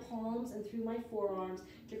through my palms and through my forearms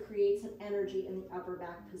to create some energy in the upper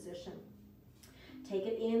back position. Take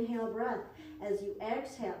an inhale breath. As you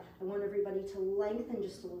exhale, I want everybody to lengthen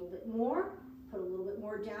just a little bit more, put a little bit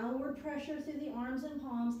more downward pressure through the arms and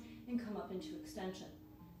palms, and come up into extension.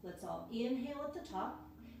 Let's all inhale at the top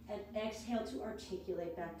and exhale to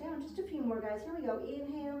articulate back down. Just a few more, guys. Here we go.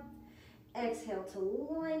 Inhale, exhale to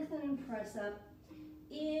lengthen and press up.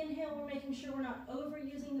 Inhale, we're making sure we're not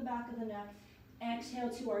overusing the back of the neck. Exhale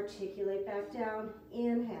to articulate back down.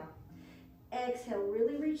 Inhale. Exhale,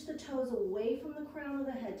 really reach the toes away from the crown of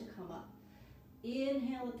the head to come up.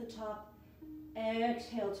 Inhale at the top.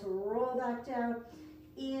 Exhale to roll back down.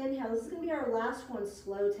 Inhale. This is going to be our last one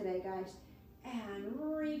slow today, guys. And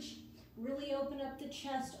reach. Really open up the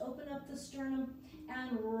chest, open up the sternum,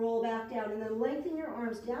 and roll back down. And then lengthen your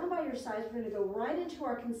arms down by your sides. We're going to go right into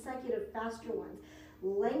our consecutive faster ones.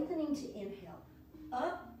 Lengthening to inhale.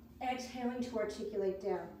 Up, exhaling to articulate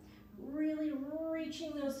down. Really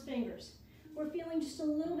reaching those fingers. We're feeling just a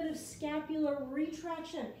little bit of scapular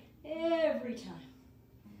retraction every time.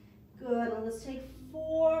 Good, and let's take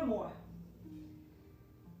 4 more.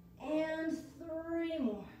 And 3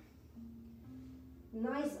 more.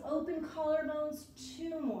 Nice open collarbones,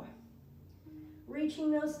 2 more.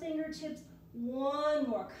 Reaching those fingertips, 1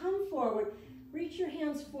 more. Come forward, reach your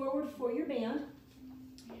hands forward for your band,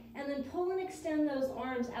 and then pull and extend those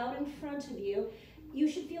arms out in front of you. You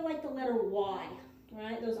should feel like the letter Y.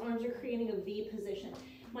 Right? Those arms are creating a V position.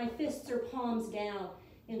 My fists are palms down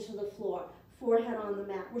into the floor, forehead on the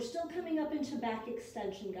mat. We're still coming up into back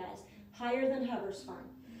extension, guys. Higher than hover spine.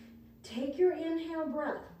 Take your inhale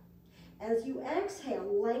breath. As you exhale,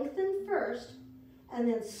 lengthen first, and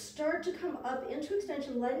then start to come up into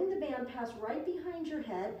extension, letting the band pass right behind your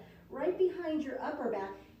head, right behind your upper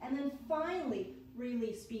back, and then finally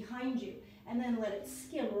release behind you. And then let it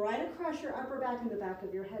skim right across your upper back and the back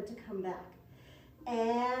of your head to come back.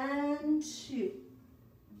 And 2,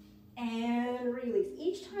 and release.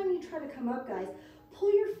 Each time you try to come up, guys,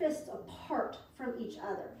 pull your fists apart from each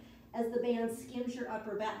other as the band skims your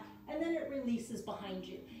upper back, and then it releases behind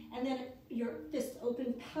you. And then your fists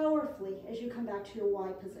open powerfully as you come back to your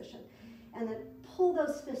Y position. And then pull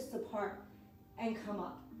those fists apart and come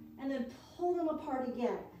up. And then pull them apart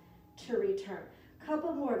again to return.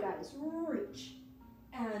 Couple more, guys. Reach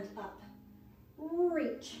and up.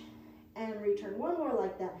 Reach and return. 1 more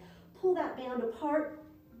like that. Pull that band apart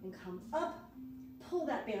and come up. Pull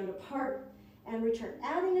that band apart and return.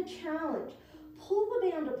 Adding a challenge. Pull the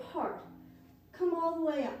band apart. Come all the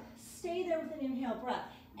way up. Stay there with an inhale breath.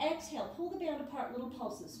 Exhale. Pull the band apart. Little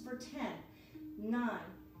pulses for 10, 9,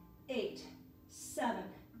 8, 7,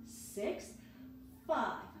 6,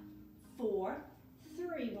 5, 4,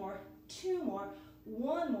 3 more, 2 more,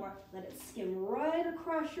 1 more. Let it skim right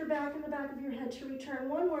across your back and the back of your head to return.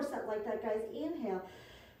 1 more set like that, guys. Inhale.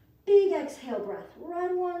 Big exhale breath.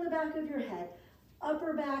 Right along the back of your head.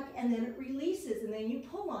 Upper back, and then it releases, and then you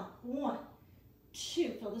pull on. 1,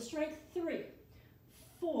 2. Feel the strength. 3,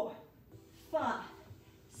 4, 5,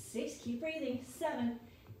 6. Keep breathing. 7,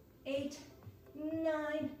 8,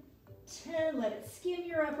 9, 10. Let it skim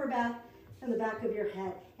your upper back and the back of your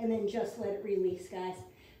head, and then just let it release, guys.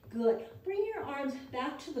 Good. Bring your arms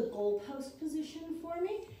back to the goalpost position for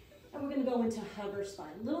me, and we're going to go into hover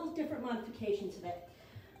spine. Little different modification today.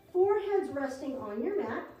 Forehead's resting on your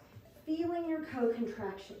mat, feeling your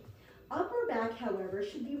co-contraction. Upper back, however,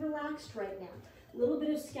 should be relaxed right now. A little bit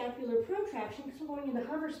of scapular protraction because we're going into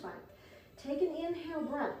hover spine. Take an inhale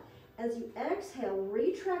breath. As you exhale,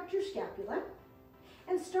 retract your scapula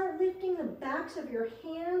and start lifting the backs of your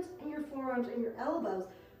hands and your forearms and your elbows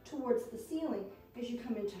towards the ceiling as you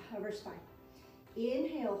come into hover spine.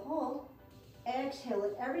 Inhale, hold. Exhale,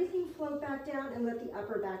 let everything float back down and let the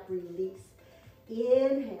upper back release.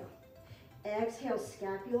 Inhale. Exhale,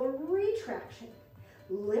 scapular retraction.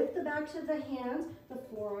 Lift the backs of the hands, the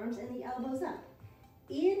forearms, and the elbows up.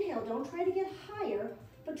 Inhale, don't try to get higher,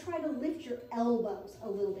 but try to lift your elbows a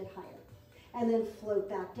little bit higher. and then float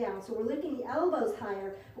back down. So we're lifting the elbows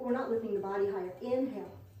higher, but we're not lifting the body higher.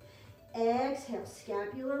 Inhale. Exhale,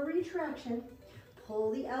 scapular retraction.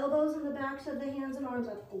 Pull the elbows and the backs of the hands and arms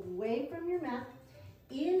up away from your mat.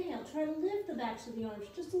 Inhale, try to lift the backs of the arms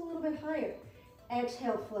just a little bit higher.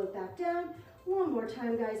 Exhale, float back down. One more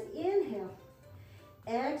time, guys. Inhale.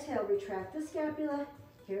 Exhale, retract the scapula.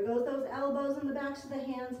 Here goes those elbows and the backs of the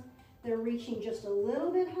hands. They're reaching just a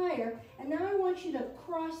little bit higher. And now I want you to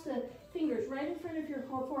cross the fingers right in front of your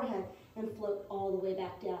forehead and float all the way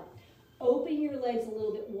back down. Open your legs a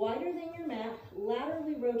little bit wider than your mat.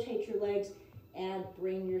 Laterally rotate your legs and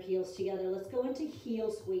bring your heels together. Let's go into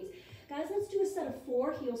heel squeeze. Guys, let's do a set of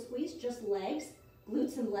 4 heel squeeze, just legs,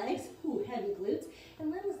 glutes and legs. Ooh, heavy glutes.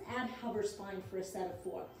 And then let's add hover spine for a set of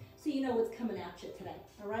 4. So you know what's coming at you today.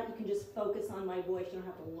 All right, you can just focus on my voice. You don't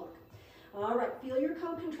have to look. All right, feel your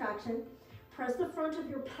co-contraction. Press the front of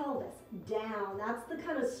your pelvis down. That's the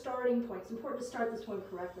kind of starting point. It's important to start this one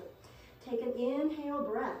correctly. Take an inhale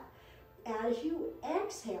breath. As you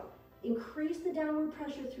exhale, increase the downward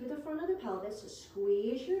pressure through the front of the pelvis to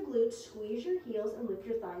squeeze your glutes, squeeze your heels, and lift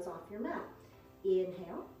your thighs off your mat.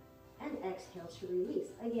 Inhale and exhale to release.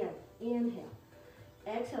 Again, inhale.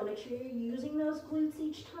 Exhale, make sure you're using those glutes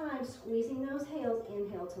each time, squeezing those heels.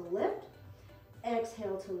 Inhale to lift,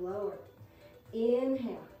 exhale to lower.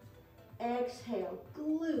 Inhale, exhale,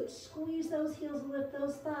 glutes, squeeze those heels and lift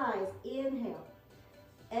those thighs. Inhale,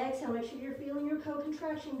 exhale, make sure you're feeling your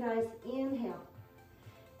co-contraction, guys. Inhale,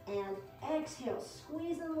 and exhale,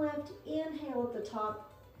 squeeze and lift. Inhale at the top,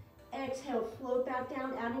 exhale, float back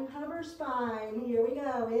down, adding hover spine. Here we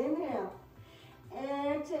go, inhale.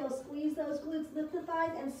 Exhale, squeeze those glutes, lift the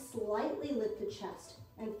thighs, and slightly lift the chest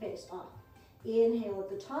and face off. Inhale at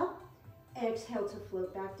the top, exhale to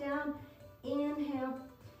float back down. Inhale,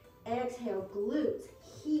 exhale, glutes,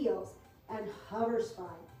 heels, and hover spine.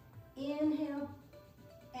 Inhale,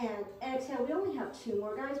 and exhale. We only have 2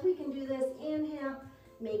 more, guys. We can do this. Inhale,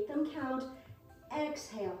 make them count.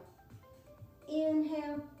 Exhale,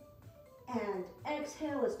 inhale, and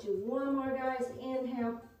exhale. Let's do 1 more, guys.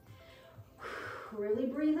 Inhale. Really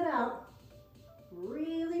breathe it out.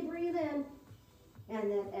 Really breathe in.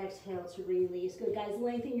 And then exhale to release. Good, guys.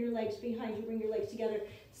 Lengthen your legs behind you. Bring your legs together.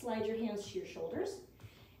 Slide your hands to your shoulders.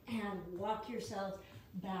 And walk yourselves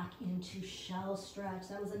back into shell stretch.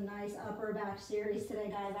 That was a nice upper back series today,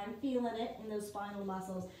 guys. I'm feeling it in those spinal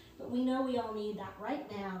muscles. But we know we all need that right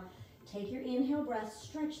now. Take your inhale breath.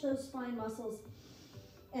 Stretch those spine muscles.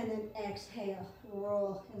 And then exhale.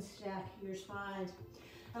 Roll and stack your spines.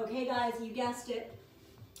 Okay, guys, you guessed it.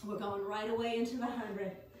 We're going right away into the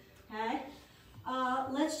 100, okay?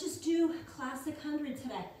 Let's just do classic 100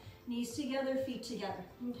 today. Knees together, feet together,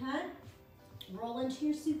 okay? Roll into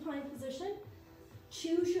your supine position.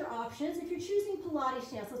 Choose your options. If you're choosing Pilates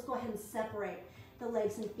stance, let's go ahead and separate the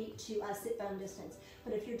legs and feet to sit bone distance.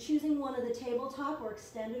 But if you're choosing one of the tabletop or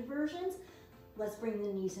extended versions, let's bring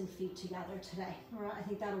the knees and feet together today. All right, I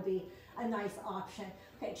think that'll be a nice option.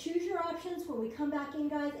 Okay, choose your options. When we come back in,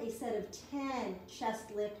 guys, a set of 10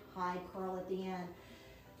 chest lift, high curl at the end.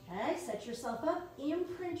 Okay, set yourself up,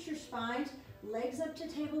 imprint your spine, legs up to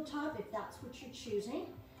tabletop if that's what you're choosing.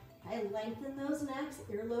 Okay, lengthen those necks,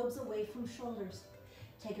 earlobes away from shoulders.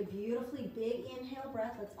 Take a beautifully big inhale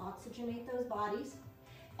breath. Let's oxygenate those bodies.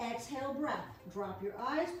 Exhale breath. Drop your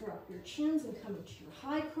eyes, drop your chins, and come into your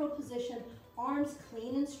high curl position. Arms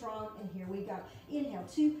clean and strong, and here we go. Inhale,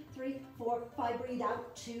 2, 3, 4, 5. Breathe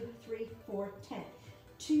out, 2, 3, 4, 10.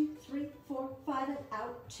 2, 3, 4, 5, and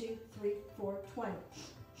out, 2, 3, 4, 20.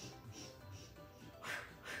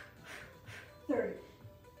 30.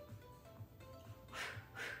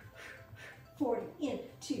 40. In,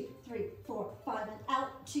 2, 3, 4, 5, and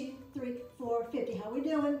out, 2, 3, 4, 50. How we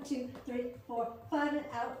doing? 2, 3, 4, 5, and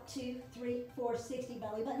out, 2, 3, 4, 60.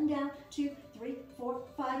 Belly button down, 2, 3, 4,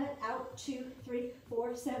 5, and out, 2, 3,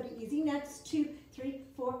 4, 70. Easy next, 2, 3,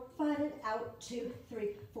 4, 5, and out, 2, 3,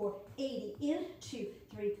 4, 80. In, 2,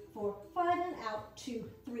 3, 4, 5, and out, 2,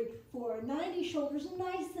 3, 4, 90. Shoulders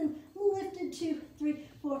nice and lifted, 2, 3,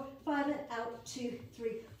 4, 5, and out, 2,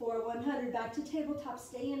 3, 4, 100. Back to tabletop.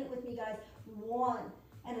 Stay in it with me, guys. 1,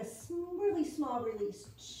 and a really small release.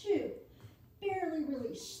 2, barely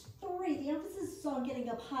release. 3, the emphasis is on getting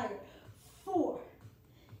up higher. 4,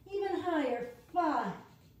 even higher. 5,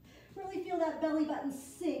 really feel that belly button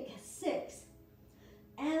sink. 6,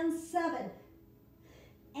 and 7,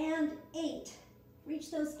 and 8,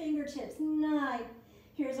 reach those fingertips. 9,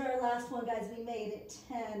 here's our last one, guys, we made it.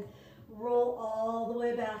 10, roll all the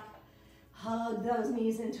way back. Hug those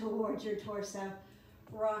knees in towards your torso.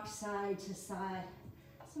 Rock side to side.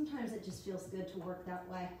 Sometimes it just feels good to work that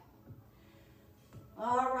way.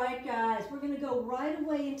 All right, guys, we're gonna go right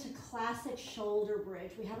away into classic shoulder bridge.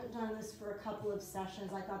 We haven't done this for a couple of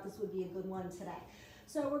sessions. I thought this would be a good one today.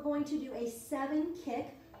 So we're going to do a 7-kick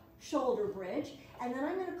shoulder bridge, and then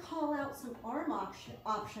I'm gonna call out some arm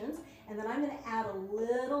options, and then I'm gonna add a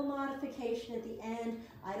little modification at the end.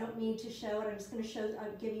 I don't need to show it. I'm just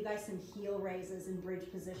gonna give you guys some heel raises in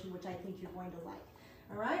bridge position, which I think you're going to like.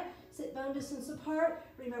 All right, sit bone distance apart.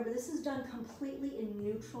 Remember, this is done completely in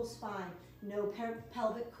neutral spine. No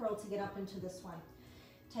pelvic curl to get up into this one.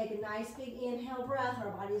 Take a nice big inhale breath. Our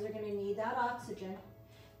bodies are going to need that oxygen.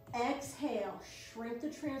 Exhale, shrink the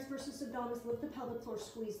transversus abdominis, lift the pelvic floor,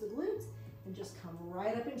 squeeze the glutes, and just come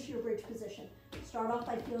right up into your bridge position. Start off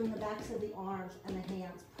by feeling the backs of the arms and the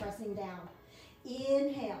hands, pressing down.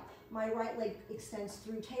 Inhale, my right leg extends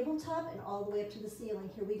through tabletop and all the way up to the ceiling.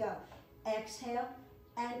 Here we go. Exhale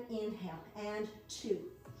and inhale, and 2,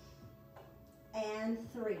 and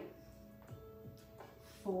 3,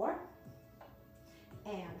 4,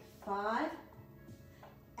 and 5,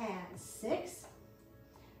 and 6,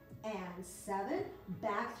 and 7,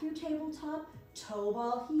 back through tabletop, toe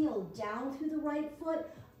ball heel, down through the right foot,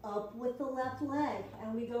 up with the left leg,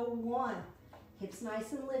 and we go 1, hips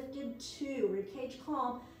nice and lifted, 2, ribcage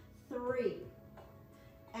calm, 3,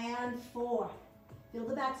 and 4, feel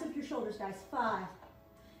the backs of your shoulders, guys, 5,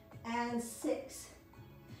 and 6,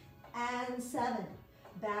 and 7,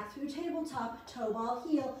 back through tabletop, toe ball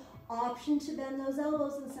heel, option to bend those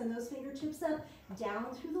elbows and send those fingertips up, down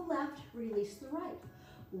through the left, release the right.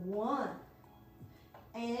 1,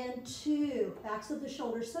 and 2, backs of the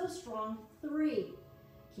shoulders so strong, 3,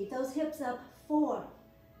 keep those hips up, 4,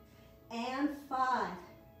 and 5,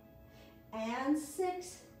 and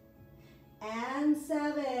 6, and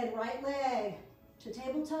 7, right leg to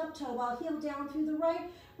tabletop, toe ball heel, down through the right,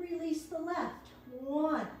 release the left.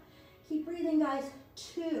 1, keep breathing, guys.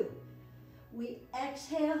 2, we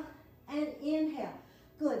exhale and inhale.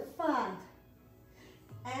 Good. 5,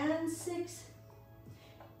 and 6,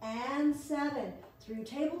 and 7, through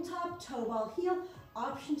tabletop, toe ball heel,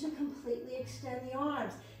 option to completely extend the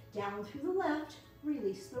arms, down through the left,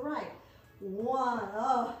 release the right. 1,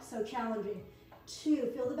 oh, so challenging.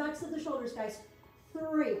 2, feel the backs of the shoulders, guys.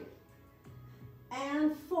 3,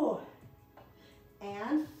 and 4,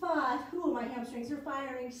 and 5, ooh, my hamstrings are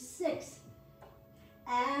firing. 6,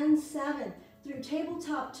 and 7, through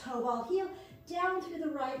tabletop, toe ball heel, down through the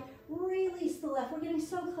right, release the left. We're getting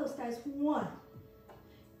so close, guys. 1,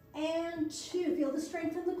 and 2, feel the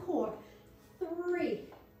strength in the core. 3,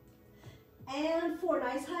 and 4,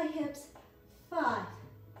 nice high hips. 5,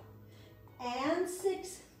 and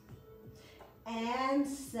 6, and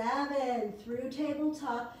 7, through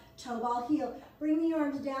tabletop, toe ball heel. Bring the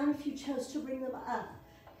arms down if you chose to bring them up,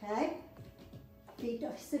 okay? Feet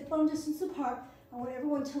sit bone distance apart. I want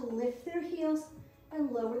everyone to lift their heels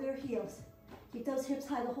and lower their heels. Keep those hips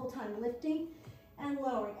high the whole time, lifting and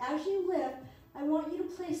lowering. As you lift, I want you to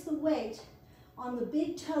place the weight on the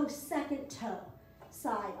big toe, second toe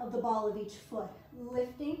side of the ball of each foot.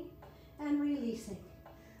 Lifting and releasing.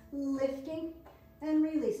 Lifting and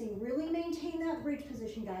releasing. Really maintain that bridge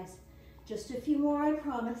position, guys. Just a few more, I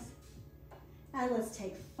promise. And let's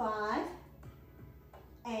take 5,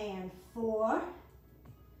 and 4,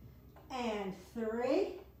 and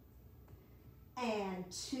 3, and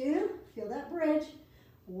 2. Feel that bridge.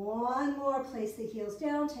 1 more, place the heels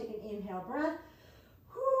down, take an inhale breath.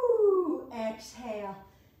 Whoo, exhale,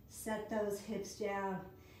 set those hips down.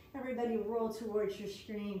 Everybody roll towards your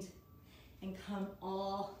screens and come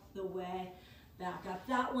all the way back up.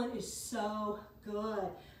 That one is so good.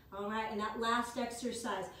 All right, and that last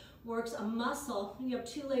exercise works a muscle. You have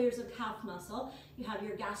 2 layers of calf muscle. You have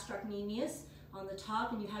your gastrocnemius on the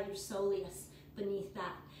top, and you have your soleus beneath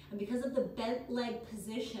that. And because of the bent leg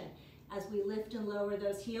position, as we lift and lower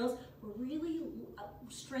those heels, we're really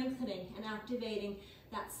strengthening and activating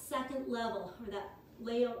that second level, or that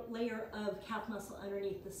layer of calf muscle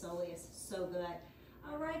underneath the soleus. So good.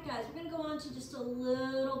 All right, guys, we're gonna go on to just a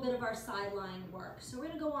little bit of our sideline work. So we're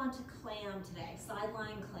gonna go on to clam today,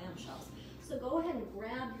 sideline clamshells. So go ahead and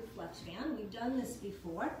grab your flex band. We've done this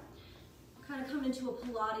before. Kind of come into a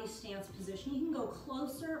Pilates stance position. You can go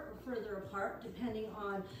closer or further apart depending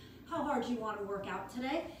on how hard you want to work out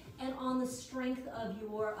today and on the strength of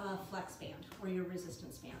your flex band or your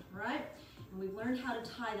resistance band, all right? And we've learned how to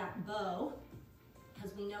tie that bow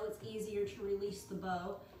because we know it's easier to release the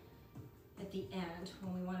bow at the end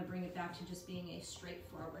when we want to bring it back to just being a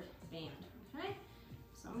straightforward band, okay?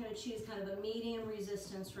 So I'm going to choose kind of a medium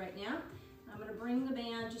resistance right now. I'm going to bring the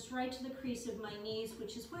band just right to the crease of my knees,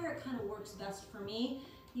 which is where it kind of works best for me.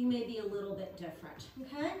 You may be a little bit different,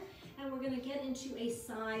 okay? and we're gonna get into a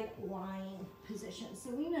side lying position. So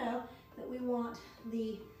we know that we want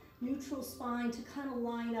the neutral spine to kind of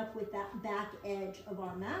line up with that back edge of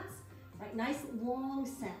our mats, right? Nice long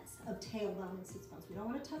sense of tailbone and sit bones. We don't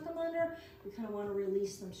want to tuck them under, we kind of want to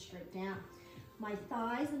release them straight down. My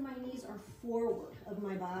thighs and my knees are forward of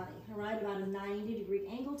my body, all right? About a 90-degree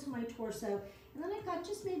angle to my torso, and then I've got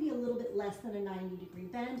just maybe a little bit less than a 90-degree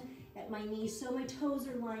bend at my knees, so my toes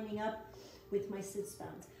are lining up with my sits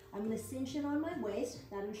bones. I'm going to cinch in on my waist.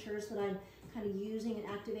 That ensures that I'm kind of using and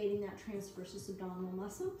activating that transversus abdominal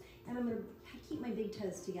muscle, and I'm going to keep my big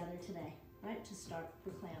toes together today, right, to start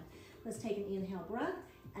the clam. Let's take an inhale breath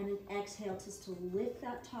and an exhale just to lift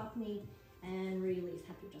that top knee and release.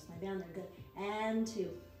 Have to adjust my band there, good. And 2,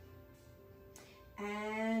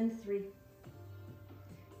 and 3,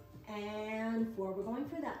 and 4. We're going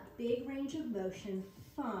for that big range of motion.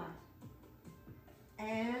 5,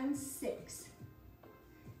 and 6,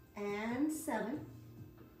 and 7,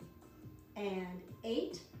 and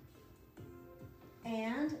 8,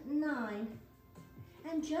 and 9,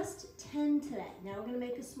 and just 10 today. Now we're going to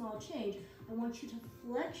make a small change. I want you to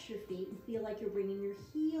flex your feet and feel like you're bringing your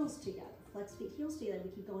heels together. Flex feet, heels together. We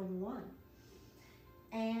keep going. 1,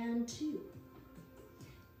 and 2,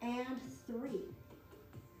 and 3,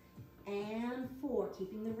 and 4.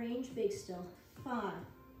 Keeping the range big still. 5,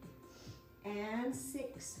 and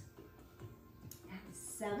 6, and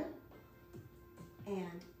 7,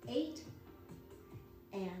 and 8,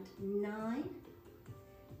 and 9,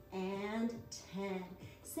 and 10.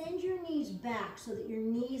 Send your knees back so that your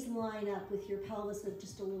knees line up with your pelvis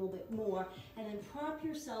just a little bit more, and then prop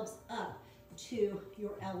yourselves up to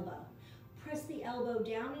your elbow. Press the elbow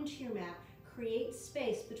down into your mat. Create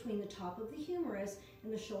space between the top of the humerus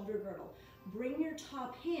and the shoulder girdle. Bring your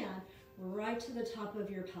top hand right to the top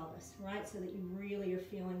of your pelvis, right, so that you really are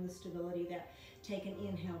feeling the stability there. Take an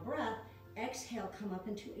inhale breath. Exhale, come up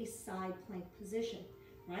into a side plank position,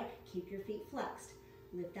 right? Keep your feet flexed.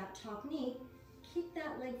 Lift that top knee. Kick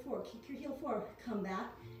that leg forward. Kick your heel forward. Come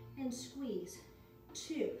back and squeeze.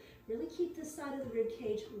 2. Really keep this side of the rib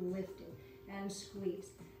cage lifted and squeeze.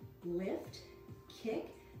 Lift, kick,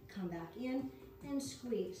 come back in and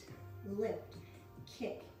squeeze. Lift,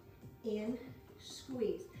 kick, in,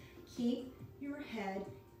 squeeze. Keep your head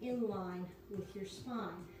in line with your spine.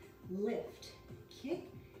 Lift, kick,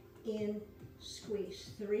 in,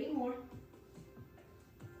 squeeze. 3 more.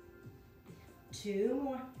 2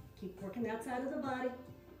 more. Keep working that side of the body.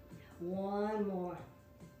 1 more.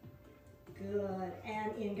 Good.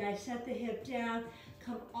 And in, guys. Set the hip down.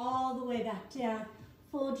 Come all the way back down.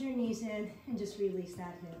 Fold your knees in and just release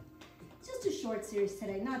that hip. It's just a short series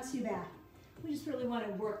today. Not too bad. We just really want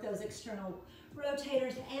to work those external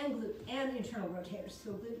rotators and glute and internal rotators.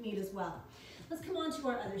 So glute med as well. Let's come on to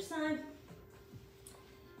our other side.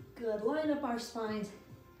 Good. Line up our spines.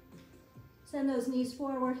 Send those knees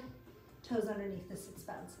forward. Toes underneath the sits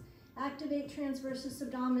bones. Activate transversus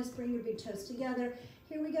abdominis. Bring your big toes together.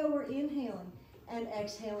 Here we go. We're inhaling and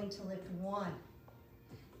exhaling to lift. 1,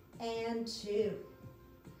 and 2,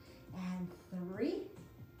 and 3,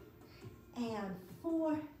 and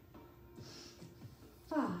 4,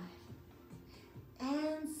 5,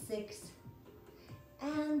 and 6,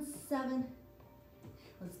 and 7.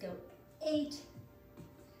 Let's go. 8,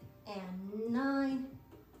 and 9,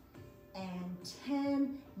 and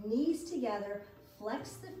 10. Knees together.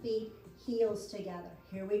 Flex the feet, heels together.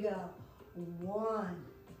 Here we go. 1,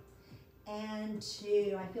 and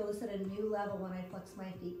 2. I feel this at a new level when I flex my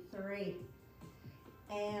feet. 3,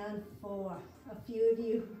 and 4. A few of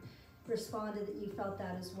you responded that you felt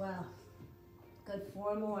that as well. Good.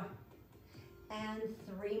 4 more, and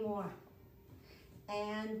 3 more,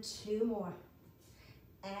 and 2 more,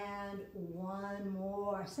 and 1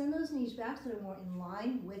 more. Send those knees back so they're more in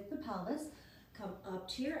line with the pelvis. Come up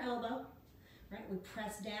to your elbow. Right, we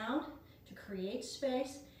press down to create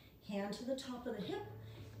space, hand to the top of the hip,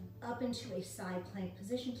 up into a side plank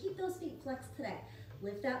position. Keep those feet flexed today.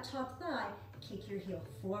 Lift that top thigh, kick your heel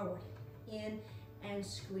forward, in and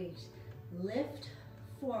squeeze. Lift,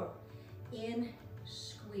 forward, in,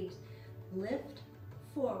 squeeze. Lift,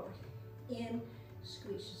 forward, in,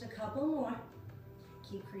 squeeze. Just a couple more.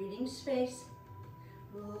 Keep creating space.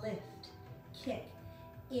 Lift, kick,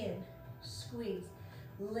 in, squeeze.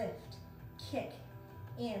 Lift, kick,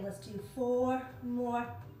 in. Let's do 4 more.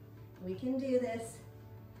 We can do this.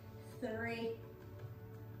 3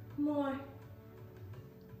 more.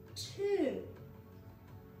 2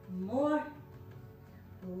 more.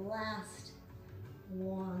 Last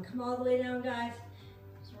 1. Come all the way down, guys.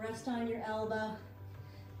 Just rest on your elbow.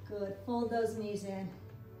 Good. Fold those knees in.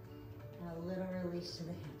 And a little release to the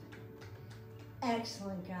hip.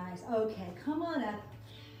 Excellent, guys. Okay, come on up.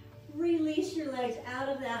 Release your legs out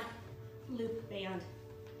of that loop band.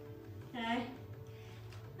 Okay?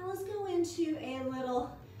 Now let's go into a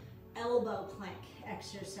little elbow plank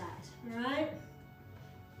exercise, all right?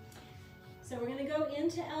 So we're gonna go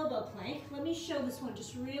into elbow plank. Let me show this one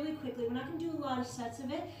just really quickly. We're not gonna do a lot of sets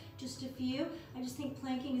of it, just a few. I just think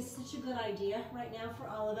planking is such a good idea right now for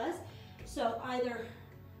all of us. So either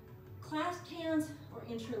clasped hands or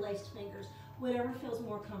interlaced fingers, whatever feels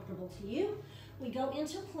more comfortable to you. We go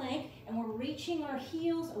into plank and we're reaching our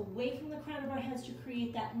heels away from the crown of our heads to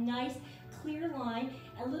create that nice clear line,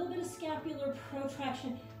 a little bit of scapular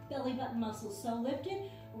protraction, belly button muscles. So lifted,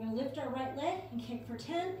 we're gonna lift our right leg and kick for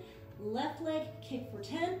 10, left leg, kick for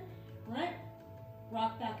 10, right?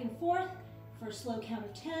 Rock back and forth for a slow count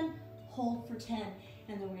of 10, hold for 10,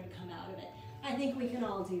 and then we're gonna come out of it. I think we can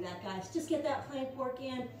all do that, guys. Just get that plank work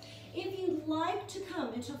in. If you'd like to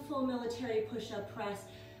come into full military push-up press,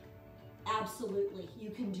 absolutely,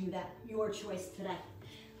 you can do that. Your choice today.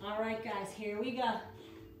 All right, guys, here we go.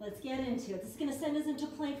 Let's get into it. This is gonna send us into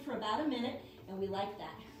plank for about a minute, and we like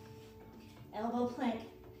that. Elbow plank,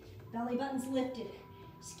 belly button's lifted,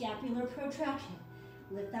 scapular protraction.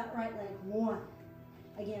 Lift that right leg, 1,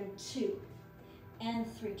 again, 2, and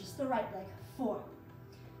 3, just the right leg, 4,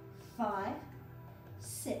 5,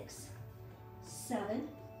 6, 7,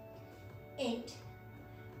 8,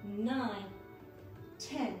 9,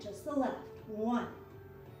 10, just the left. 1,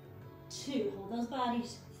 2, hold those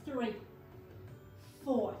bodies. 3,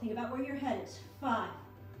 4, think about where your head is. 5,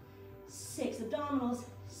 6, abdominals.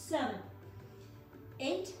 7,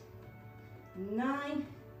 8, 9,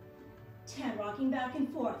 10, rocking back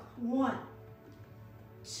and forth. 1,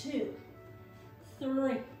 2,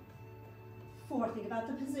 3, 4, think about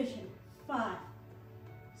the position. 5,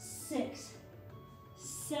 6,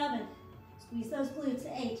 7, squeeze those glutes.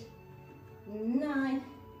 8, 9,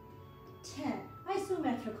 10.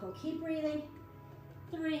 Isometrical. Keep breathing.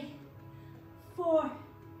 3, 4,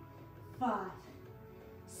 5,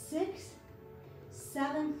 6,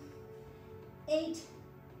 7, 8,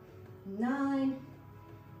 9,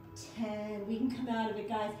 10. We can come out of it,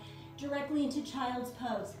 guys. Directly into child's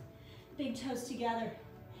pose. Big toes together.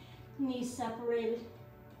 Knees separated.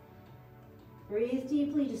 Breathe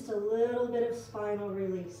deeply, just a little bit of spinal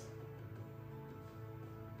release.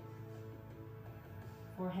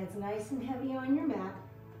 Forehead's nice and heavy on your mat.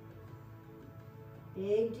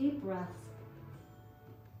 Big, deep breaths.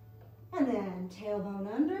 And then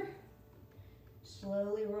tailbone under.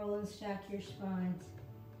 Slowly roll and stack your spines.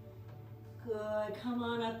 Good. Come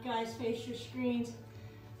on up, guys. Face your screens.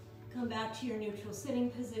 Come back to your neutral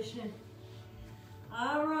sitting position.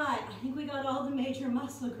 All right. I think we got all the major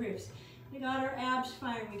muscle groups. We got our abs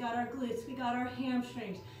firing. We got our glutes. We got our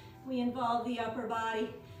hamstrings. We involved the upper body.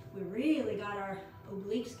 We really got our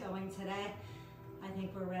obliques going today. I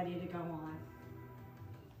think we're ready to go on.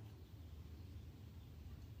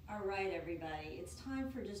 All right, everybody, it's time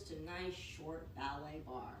for just a nice short ballet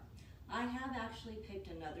bar. I have actually picked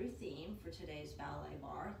another theme for today's ballet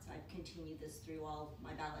bar. So I've continued this through all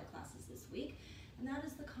my ballet classes this week, and that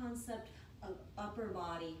is the concept of upper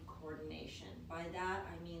body coordination. By that,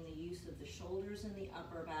 I mean the use of the shoulders and the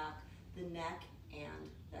upper back, the neck, and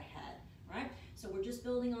the head. Right? So we're just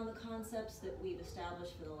building on the concepts that we've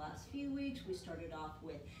established for the last few weeks. We started off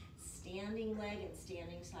with standing leg and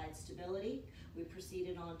standing side stability. We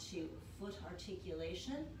proceeded on to foot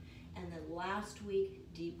articulation. And then last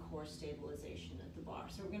week, deep core stabilization at the bar.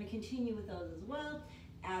 So we're going to continue with those as well,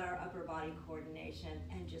 add our upper body coordination,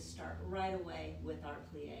 and just start right away with our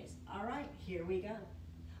plies. All right, here we go.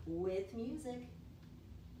 With music,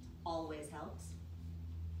 always helps.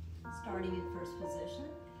 Starting in first position.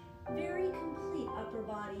 Very complete upper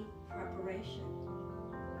body preparation.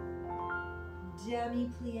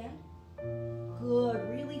 Demi-plie. Good,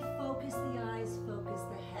 really focus the eyes, focus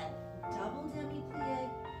the head. Double demi-plie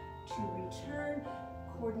to return.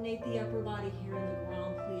 Coordinate the upper body here in the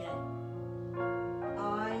grand plie.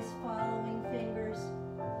 Eyes following fingers.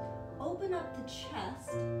 Open up the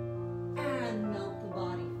chest and melt the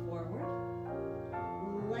body forward.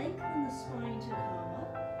 Lengthen the spine to come up.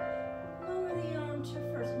 Lower the arm to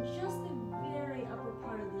first, and just the very upper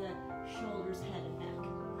part of the shoulders, head, and neck.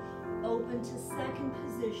 Open to second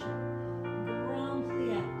position, grand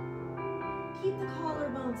plie. Keep the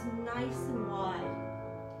collarbones nice and wide.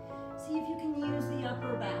 See if you can use the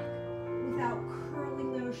upper back without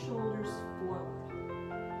curling those shoulders forward.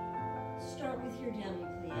 Start with your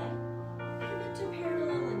demi-plie. Pivot to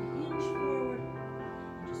parallel and hinge forward.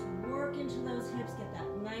 And just work into those hips, get that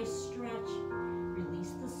nice stretch.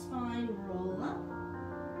 Release the spine, roll up.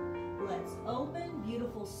 Let's open,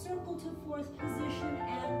 beautiful circle to fourth position.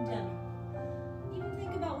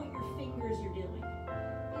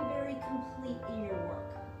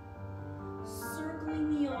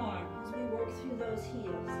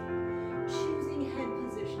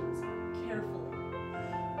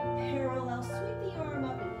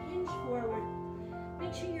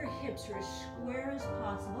 hips are as square as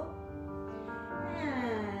possible.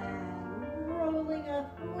 And rolling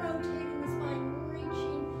up, rotating the spine,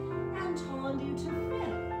 reaching, and tendu to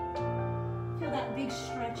fifth. Feel that big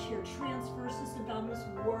stretch here, transversus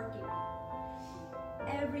abdominis working.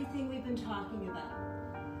 Everything we've been talking about.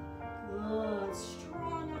 Good,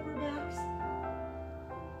 strong upper backs.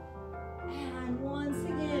 And once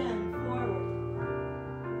again, forward.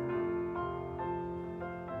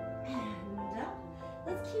 And up.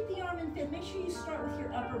 Let's keep the arm in fifth. Make sure you start with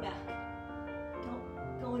your upper back.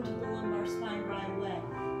 Don't go into the lumbar spine right away.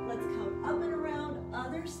 Let's come up and around,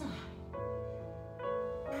 other side.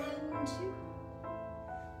 And two.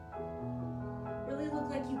 Really look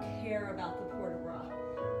like you care about the port de bras.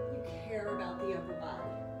 You care about the upper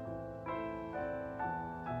body.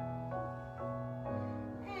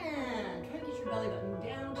 And try to get your belly button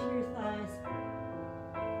down to your thighs.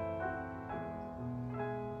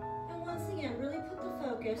 And once again, really put the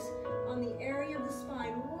focus on the area of the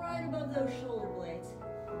spine right above those shoulder blades.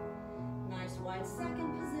 Nice wide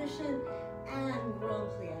second position and grand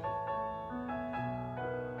plie.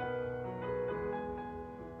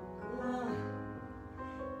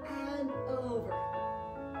 And over.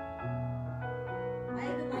 I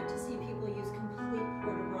even like to see people use complete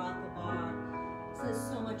port de bras at the bar. It says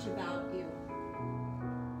so much about you.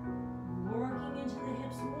 Working into the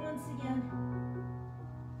hips once again.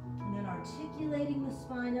 And then articulating the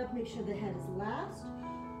spine up. Make sure the head is last.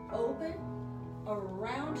 Open.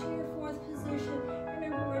 Around to your fourth position.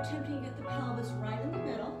 Remember, we're attempting to get the pelvis right in the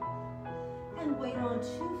middle. And weight on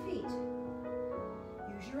 2 feet.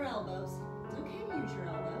 Use your elbows. It's okay to use your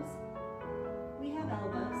elbows. We have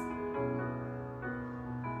elbows.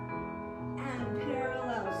 And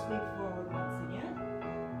parallel sweep forward once again.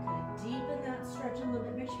 Kind of deepen that stretch a little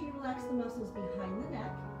bit. Make sure you relax the muscles behind the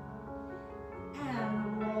neck.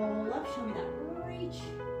 And roll up. Show me that reach.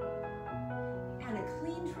 And a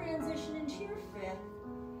clean transition into your fifth.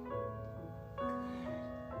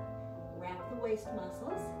 Wrap the waist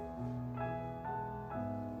muscles.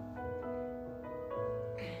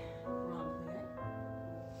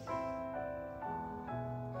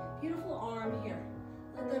 Beautiful arm here.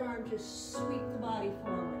 Let that arm just sweep the body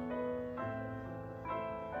forward.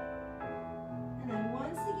 And then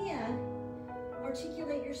once again,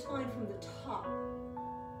 articulate your spine from the top.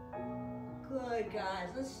 Good, guys.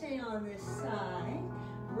 Let's stay on this side.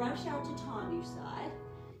 Brush out to tendu side.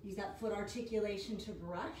 Use that foot articulation to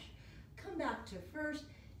brush. Come back to first.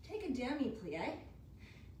 Take a demi-plie.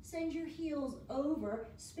 Send your heels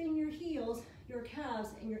over. Spin your heels, your calves,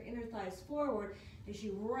 and your inner thighs forward as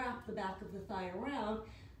you wrap the back of the thigh around.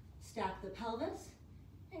 Stack the pelvis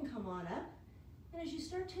and come on up. And as you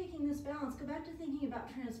start taking this balance, go back to thinking about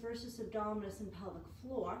transversus abdominis and pelvic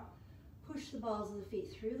floor. Push the balls of the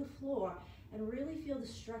feet through the floor and really feel the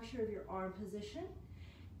structure of your arm position.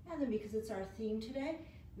 And then, because it's our theme today,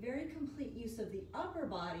 very complete use of the upper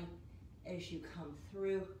body as you come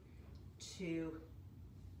through to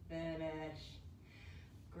finish.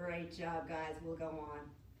 Great job, guys. We'll go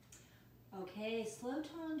on. Okay, slow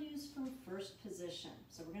tendus from first position.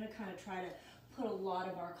 So we're going to kind of try to put a lot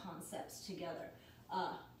of our concepts together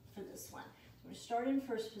for this one. So we're going to start in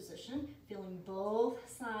first position, feeling both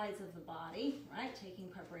sides of the body, right? Taking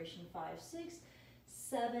preparation 5, 6,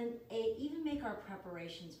 7, 8, even make our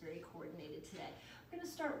preparations very coordinated today. We're going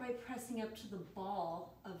to start by pressing up to the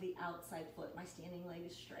ball of the outside foot. My standing leg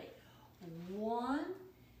is straight. 1,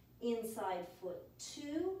 inside foot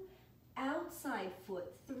 2, outside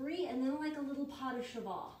foot 3, and then like a little pas de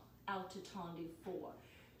cheval, out to tendu 4.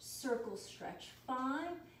 Circle stretch 5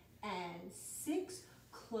 and 6,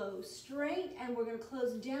 close straight, and we're going to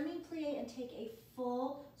close demi-plie and take a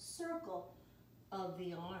full circle of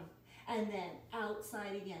the arm. And then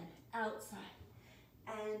outside again, outside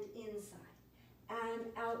and inside and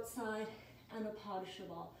outside and a pas de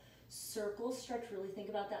cheval. Circle stretch, really think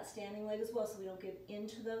about that standing leg as well so we don't get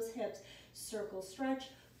into those hips. Circle stretch,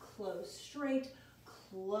 close straight,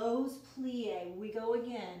 close plie. We go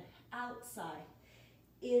again, outside,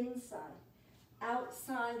 inside,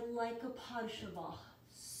 outside like a pas de cheval.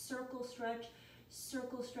 Circle stretch,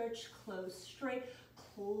 close straight,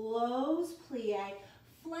 close plie.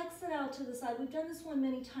 Flex it out to the side. We've done this one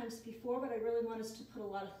many times before, but I really want us to put a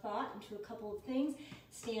lot of thought into a couple of things.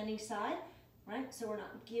 Standing side, right? So we're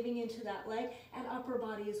not giving into that leg, and upper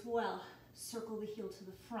body as well. Circle the heel to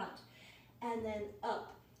the front, and then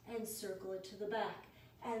up, and circle it to the back.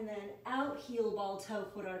 And then out, heel, ball, toe,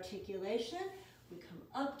 foot articulation. We come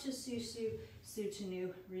up to Susu,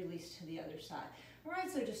 Sutanu, release to the other side. All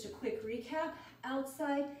right, so just a quick recap.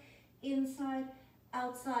 Outside, inside,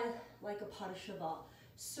 outside, like a pas de cheval.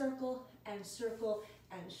 circle and circle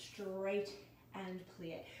and straight and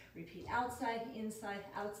plie. Repeat outside, inside,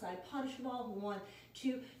 outside, pas de cheval, 1,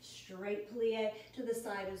 2, straight plie to the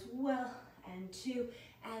side as well, and 2,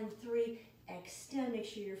 and 3, extend, make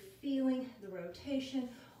sure you're feeling the rotation,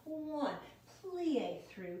 1, plie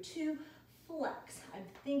through, 2, flex. I'm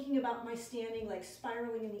thinking about my standing leg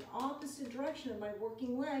spiraling in the opposite direction of my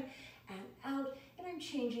working leg, and out, and I'm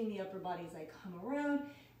changing the upper body as I come around,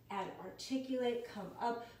 and articulate, come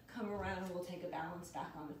up, come around, and we'll take a balance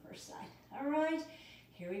back on the first side. All right,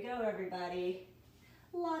 here we go, everybody.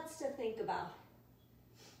 Lots to think about.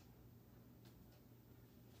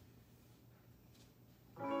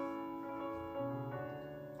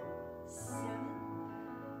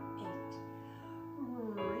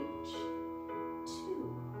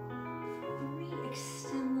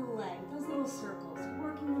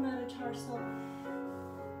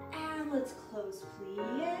 And let's close,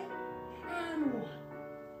 plie, and 1,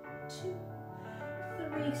 2,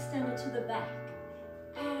 3, extend it to the back,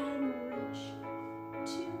 and reach,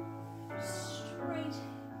 2, straight,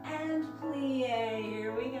 and plie,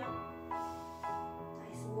 here we go.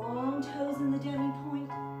 Nice long toes in the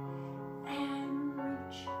demi-point, and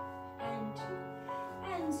reach, and 2,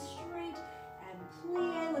 and straight, and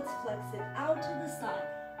plie, let's flex it out to the side.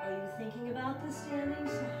 Are you thinking about the standing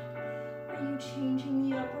side? Are you changing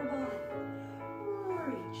the upper body?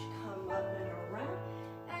 Reach, come up and around,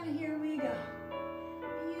 and here we go.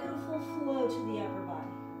 Beautiful flow to the upper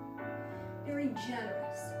body. Very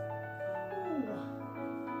generous. 1,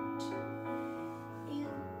 2, in,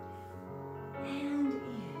 and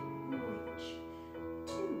in. Reach,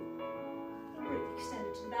 2, 3, extend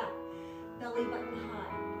it to the back. Belly button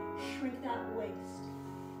high, shrink that waist.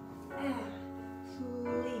 And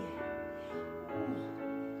plie.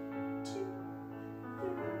 1, 2, 3.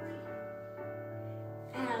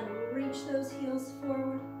 And reach those heels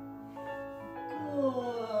forward.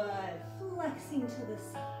 Good. Flexing to the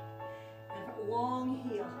side. And long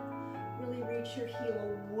heel. Really reach your heel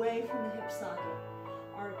away from the hip socket.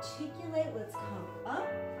 Articulate. Let's come up,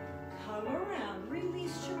 come around.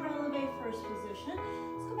 Release to releve first position.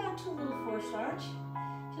 Let's go back to a little forced arch.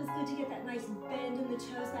 Feels good to get that nice bend in the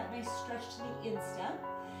toes, that nice stretch to the instep.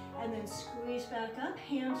 And then squeeze back up,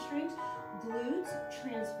 hamstrings, glutes,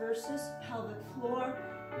 transversus, pelvic floor,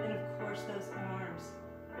 and of course those arms.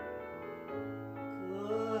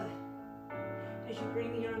 Good. As you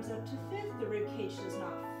bring the arms up to fifth, the rib cage does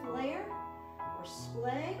not flare or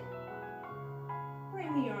splay.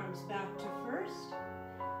 Bring the arms back to first.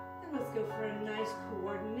 And let's go for a nice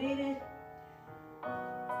coordinated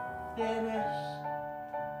finish.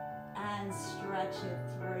 And stretch it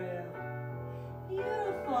through.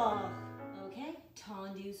 Beautiful. Okay,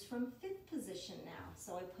 tendus from fifth position now.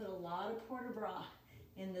 So I put a lot of port de bras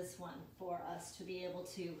in this one for us to be able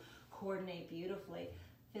to coordinate beautifully.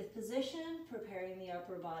 Fifth position, preparing the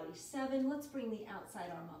upper body. 7, let's bring the outside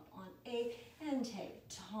arm up on 8 and take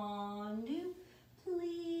tendu,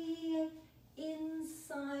 plie,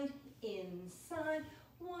 inside, inside,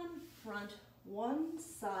 1 front, 1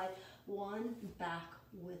 side, 1 back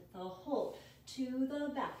with the hold. To the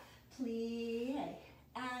back, plie,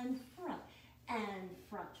 and front,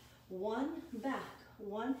 1 back,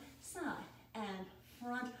 1 side, and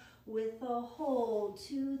front with the hold.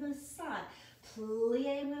 To the side,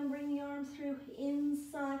 plie, and bring the arm through,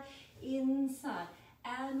 inside, inside,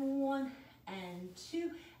 and 1, and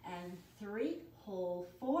 2, and 3, hold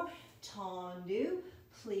 4, tendu,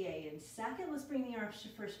 plie in second. Let's bring the arms to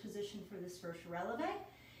first position for this first releve.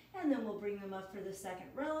 And then we'll bring them up for the second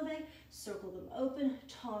releve, circle them open,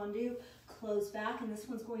 tendu, close back, and this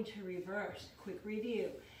one's going to reverse. Quick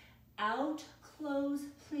review. Out, close,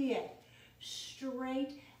 plie,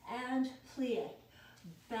 straight and plie,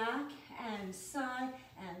 back and side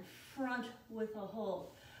and front with a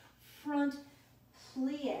hold. Front,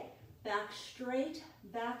 plie, back straight,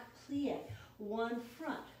 back plie, 1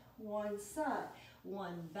 front, 1 side,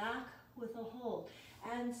 1 back with a hold,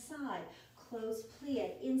 and side, close,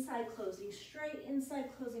 plie, inside closing straight, inside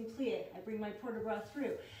closing plie. I bring my port de bras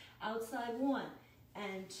through. Outside 1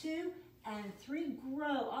 and 2 and 3,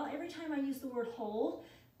 grow. Every time I use the word hold,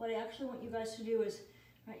 what I actually want you guys to do is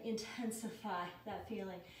intensify that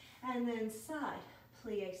feeling. And then side,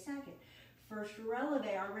 plie second. First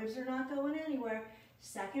releve, our ribs are not going anywhere.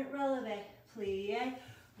 Second releve, plie,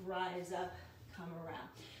 rise up, come around.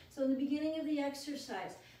 So in the beginning of the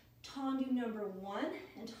exercise, tendu number 1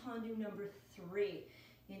 and tendu number 3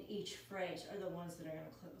 in each phrase are the ones that are going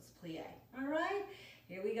to close plie. All right,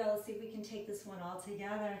 here we go. Let's see if we can take this one all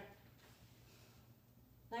together.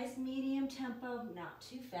 Nice medium tempo, not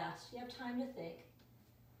too fast. You have time to think.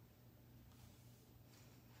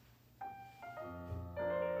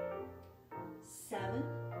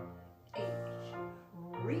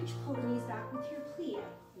 reach, pull the knees back with your plie.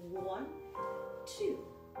 1, 2,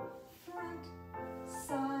 front,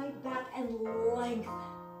 side, back, and lengthen.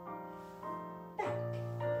 Back,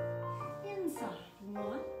 inside,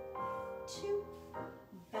 1, 2,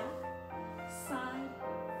 back, side,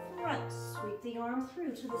 front. Sweep the arm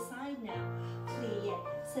through to the side now. Plie,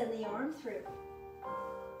 send the arm through.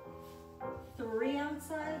 3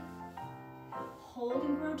 outside, hold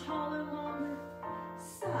and grow taller, longer.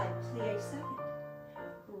 Side, plie second.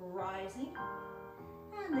 Rising,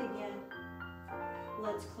 and again.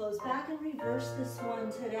 Let's close back and reverse this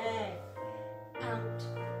one today. Out,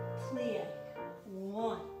 plie.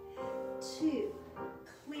 1, 2,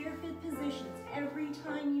 clear fit positions. Every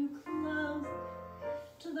time you close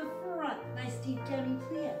to the front, nice deep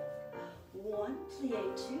demi-plie. 1,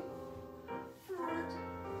 plie 2, front,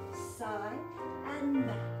 side, and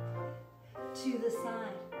back. To the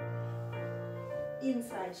side.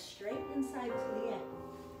 Inside straight, inside plie.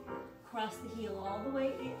 Cross the heel all the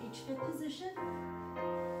way in each fit position.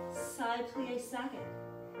 Side plie second.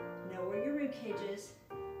 Know where your rib cage is.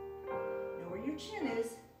 Know where your chin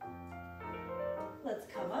is. Let's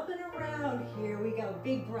come up and around. Here we go.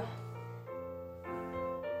 Big breath.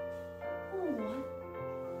 1,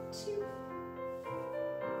 2.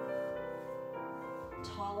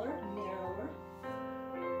 Taller, narrower.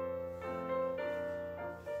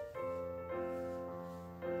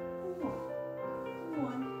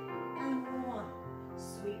 1, and 1.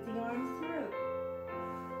 Sweep the arm through.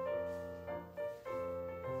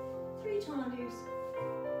 3 tendus.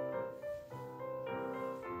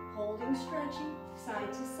 Holding, stretching,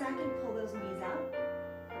 side to second. Pull those knees out.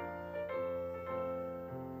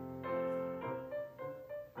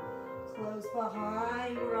 Close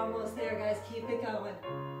behind. We're almost there, guys. Keep it going.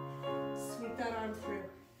 Sweep that arm through.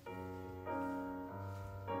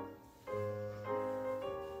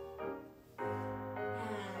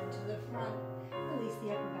 And to the front. Release the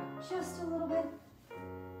upper back just a little bit.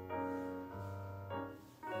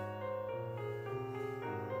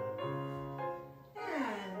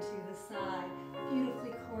 And to the side.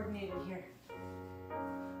 Beautifully coordinated here.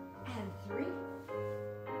 And 3.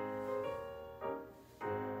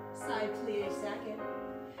 Side plie second.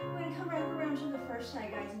 We're going to come right around to the first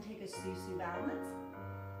side, guys, and take a Susu balance.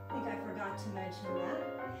 I think I forgot to mention that.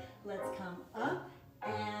 Let's come up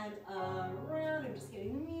and around. I'm just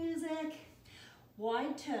getting the music.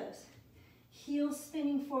 Wide toes. Heels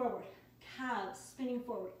spinning forward. Calves spinning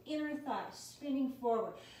forward. Inner thighs spinning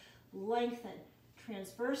forward. Lengthen.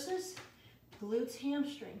 Transversus. Glutes,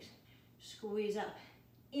 hamstrings. Squeeze up.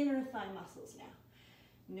 Inner thigh muscles now.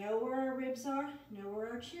 Know where our ribs are, know where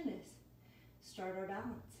our chin is. Start our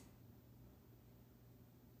balance.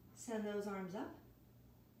 Send those arms up.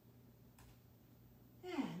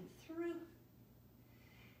 And through.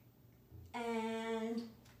 And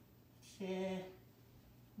finish.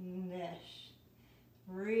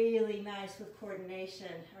 Really nice with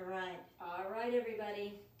coordination. All right,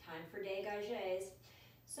 everybody. Time for dégagés.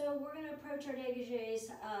 So we're going to approach our dégagés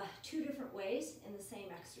 2 different ways in the same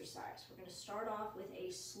exercise. We're going to start off with a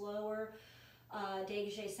slower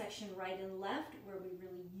dégagé section right and left, where we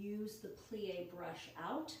really use the plie brush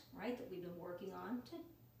out, right, that we've been working on to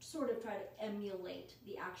sort of try to emulate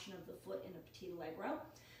the action of the foot in a petit allegro,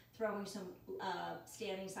 throwing some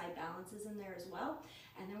standing side balances in there as well.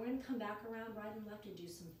 And then we're going to come back around right and left and do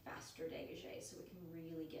some faster dégagés so we can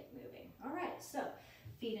really get moving. All right, so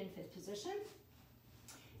feet in fifth position.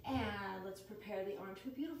 And let's prepare the arm to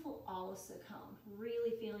a beautiful Alisa cone,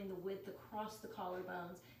 really feeling the width across the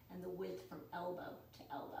collarbones and the width from elbow to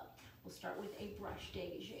elbow. We'll start with a brush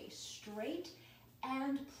dégagé, straight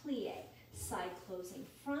and plie, side closing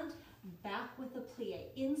front, back with a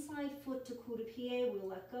plie, inside foot to coup de pied. We'll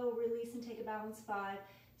let go, release, and take a balance. 5,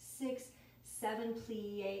 6, 7,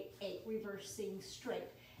 plie, 8, reversing straight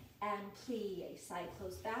and plie, side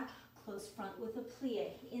close back, close front with a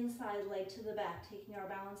plie, inside leg to the back, taking our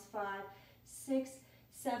balance. 5, 6,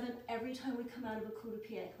 7, every time we come out of a coup de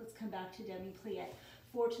pied, let's come back to demi-plie.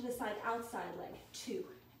 4 to the side, outside leg, 2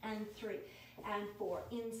 and 3 and 4,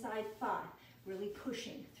 inside 5, really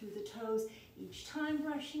pushing through the toes, each time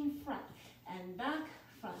brushing front and back,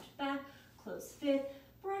 close fifth,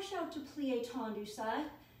 brush out to plie tendu side.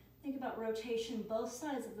 Think about rotation both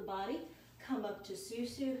sides of the body, come up to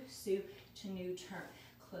Susu, Su to new turn.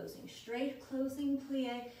 Closing straight, closing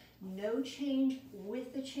plie, no change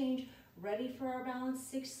with the change, ready for our balance.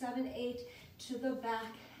 6, 7, 8, to the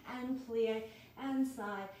back and plie, and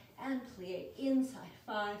side, and plie, inside.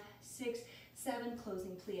 5, 6, 7,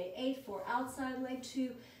 closing plie, 8, 4, outside leg,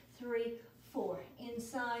 2, 3, 4,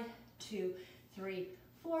 inside, 2, 3,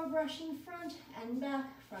 4, brushing front and back,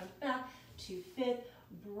 to fifth,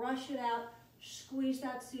 brush it out, squeeze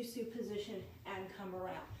that susu position, and come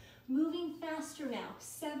around. Moving faster now,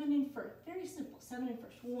 7 in first, very simple, 7 in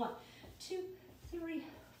first. 1, 2, 3,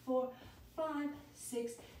 4, 5,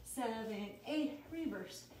 6, 7, 8,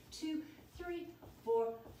 reverse. 2, 3,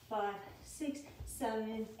 4, 5, 6,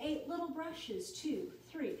 7, 8, little brushes. 2,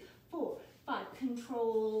 3, 4, 5,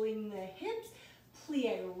 controlling the hips,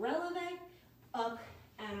 plie, releve, up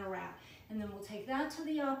and around. And then we'll take that to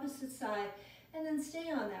the opposite side and then stay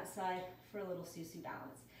on that side for a little susu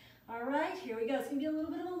balance. All right, here we go. It's gonna be a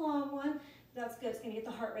little bit of a long one. That's good, it's gonna get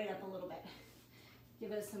the heart rate up a little bit.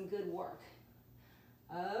 Give us some good work.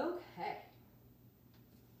 Okay.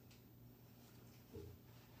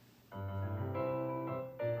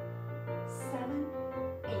 Seven,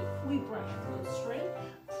 8. We brush close straight,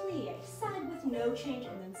 plie, side with no change,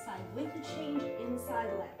 and then side with a change,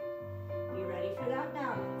 inside leg. Be ready for that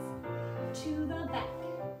balance. To the back,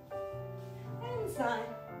 inside,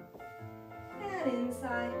 and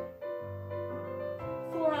inside.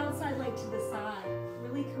 4 outside leg to the side.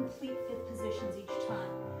 Really complete 5th positions each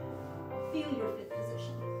time. Feel your 5th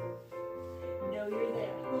position. Know you're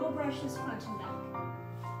there. Little brushes front and back.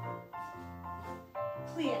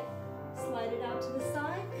 Plie. Slide it out to the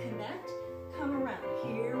side, connect, come around.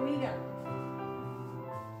 Here we go.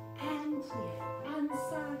 And plie, and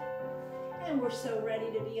side. And we're so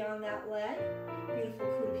ready to be on that leg. Beautiful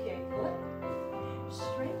coup de pied foot.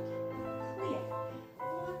 Straight, plie.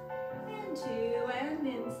 1 and 2 and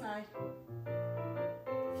inside.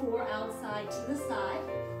 4 outside to the side.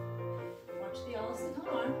 Watch the all-stick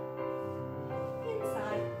arm.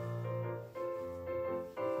 Inside.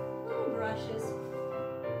 Little brushes.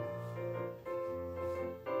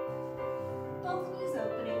 Both knees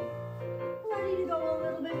opening. Ready to go a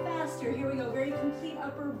little bit faster. Here we go. Very complete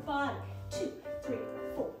upper body. 2, 3,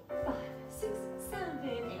 4, 5, 6, 7,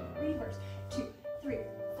 8. Reverse. 2, 3,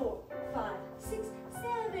 4, 5, 6,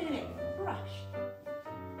 7, 8. Brush.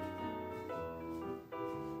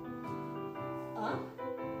 Up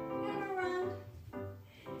and around.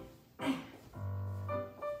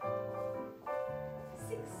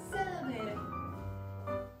 6, 7,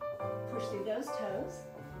 8. Push through those toes.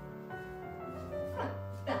 Up,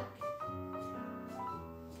 back.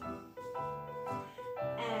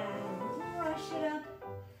 And brush it up.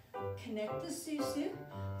 Connect the susu.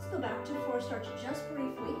 Let's go back to forced arch just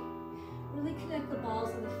briefly. Really connect the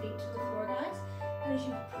balls of the feet to the floor, guys. And as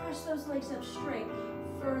you push those legs up straight,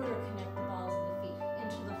 further connect the balls of the feet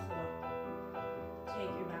into the floor.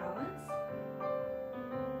 Take your balance.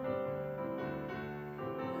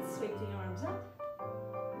 Let's sweep the arms up.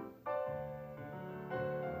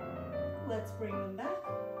 Let's bring them back.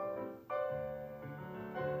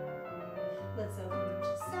 Let's open them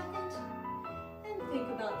to second. And think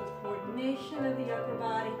about the coordination of the upper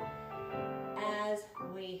body as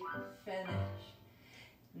we finish.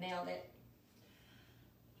 Nailed it.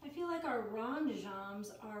 I feel like our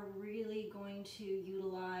ronde-jambs are really going to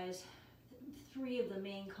utilize 3 of the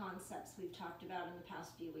main concepts we've talked about in the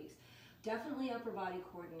past few weeks. Definitely upper body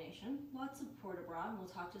coordination, lots of port de bras, and we'll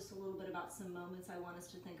talk just a little bit about some moments I want us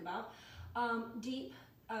to think about. Deep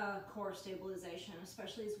core stabilization,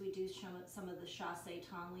 especially as we do some of the chasse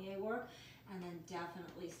tanlier work, and then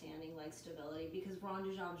definitely standing leg stability, because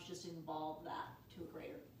ronde-jambs just involve that to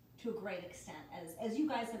a great extent, as you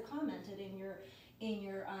guys have commented in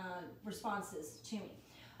your responses to me.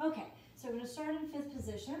 Okay, so we're going to start in 5th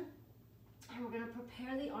position, and we're going to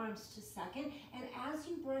prepare the arms to second. And as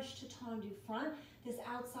you brush to tendu front, this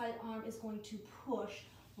outside arm is going to push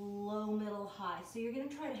low, middle, high. So you're going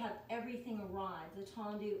to try to have everything arrive, the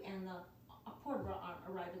tendu and the port de bras arm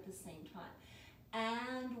arrive at the same time.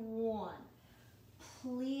 And 1,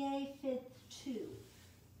 plie 5th 2,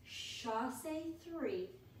 chasse 3,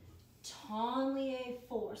 tanlier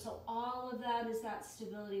 4. So all of that is that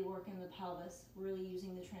stability work in the pelvis, really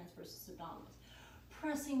using the transversus abdominis.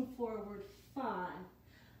 Pressing forward 5,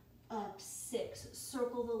 up 6,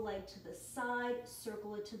 circle the leg to the side,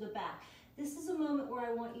 circle it to the back. This is a moment where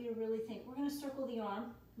I want you to really think. We're going to circle the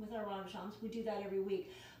arm with our ronde-jambs. We do that every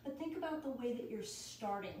week. But think about the way that you're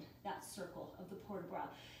starting that circle of the port de bras.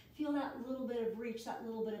 Feel that little bit of reach, that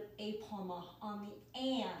little bit of épaulement on the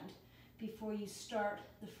and before you start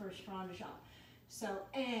the first ronde-jamb. So,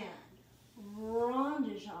 and,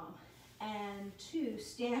 ronde-jamb, and 2,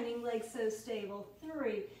 standing leg so stable,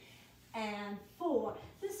 3, and 4.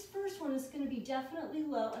 This first one is going to be definitely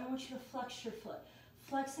low, and I want you to flex your foot.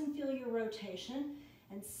 Flex and feel your rotation,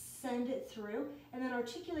 and send it through, and then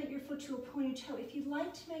articulate your foot to a pointed toe. If you'd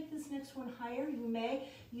like to make this next one higher, you may.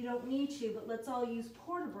 You don't need to, but let's all use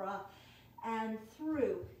port de bras, and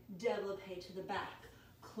through, développé to the back,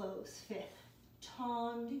 close 5th.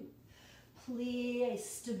 tendu, plie,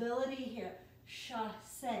 stability here,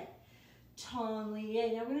 chasse,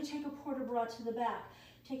 tendu. Now we're going to take a port de bras to the back,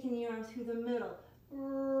 taking the arm through the middle,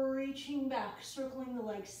 reaching back, circling the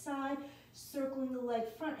leg side, circling the leg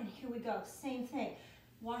front, and here we go, same thing.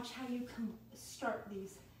 Watch how you start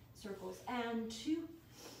these circles. And 2,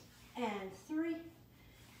 and 3,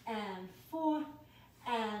 and 4,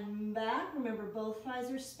 and back. Remember, both thighs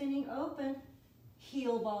are spinning open.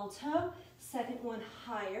 Heel, ball, toe. Second one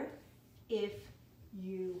higher if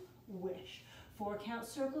you wish. 4 count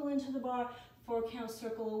circle into the bar, 4 count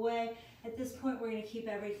circle away. At this point, we're going to keep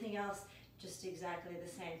everything else just exactly the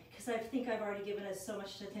same because I think I've already given us so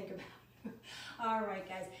much to think about. All right,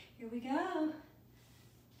 guys, here we go.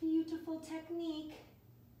 Beautiful technique.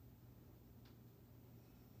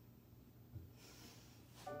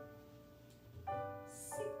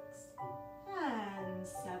 6 and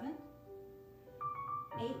 7.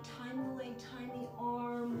 8, time the leg, time the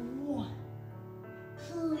arm. 1.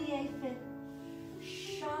 Plie fit.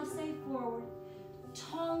 Chasse forward.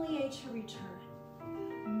 Tendu to return.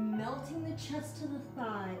 Melting the chest to the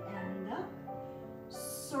thigh and up.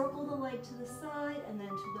 Circle the leg to the side and then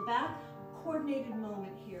to the back. Coordinated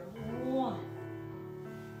moment here. 1,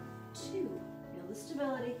 2. Feel the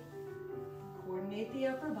stability. Coordinate the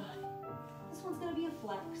upper body. This one's going to be a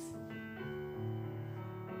flex.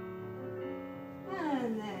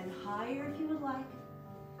 And then higher if you would like.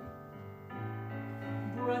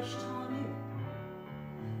 Brush tendu.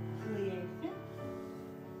 Plie fit.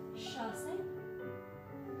 Chasse.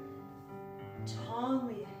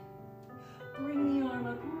 Tendu. Bring the arm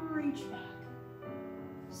up, reach back.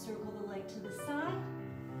 Circle the leg to the side,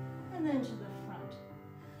 and then to the front.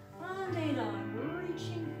 En on,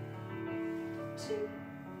 reaching. 2,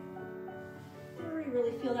 3,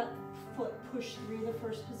 really feel that foot push through the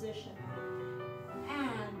first position.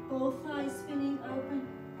 And both thighs spinning open.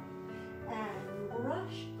 And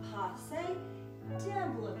brush, passe,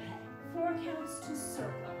 développé. 4 counts to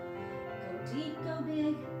circle. Go deep, go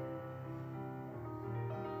big.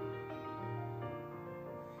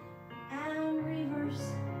 And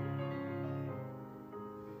reverse.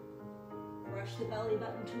 Brush the belly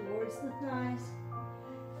button towards the thighs.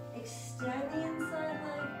 Extend the inside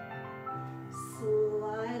leg.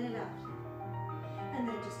 Slide it out. And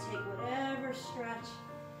then just take whatever stretch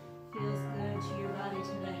feels good to your body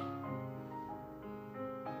today.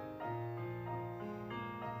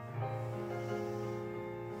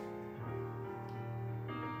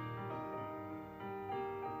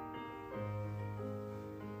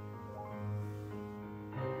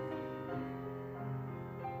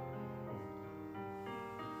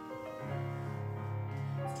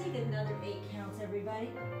 Let's take another 8 counts, everybody.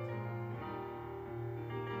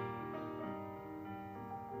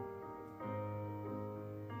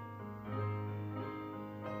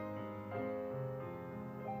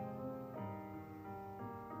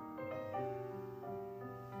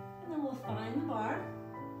 Find the bar.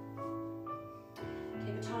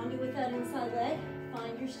 Take a tendu with that inside leg.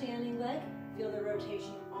 Find your standing leg. Feel the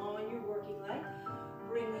rotation on your working leg.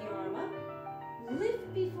 Bring the arm up.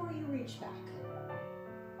 Lift before you reach back.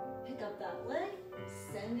 Pick up that leg.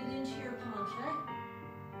 Send it into your penché.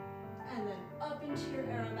 And then up into your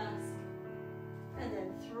arabesque. And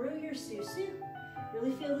then through your susu.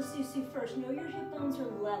 Really feel the susu first. Know your hip bones are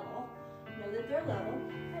level. Know that they're level.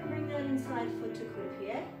 And bring that inside foot to coup de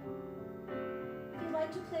pied. If you'd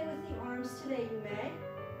like to play with the arms today, you may.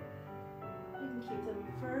 You can keep them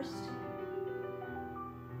first.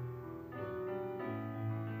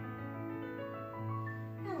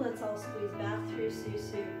 And let's all squeeze back through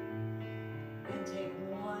susu. And take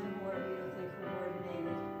one more beautifully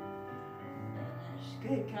coordinated finish.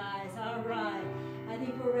 Good, guys. All right. I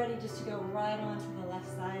think we're ready just to go right on to the left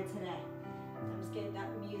side today. I'm just getting that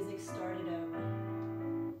music started over.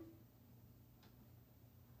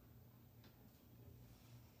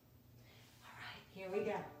 Here we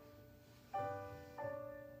go.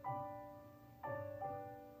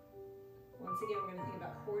 Once again, we're going to think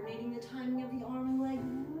about coordinating the timing of the arm and leg.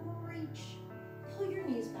 Reach. Pull your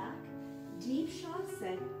knees back. Deep chasse.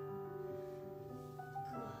 Good.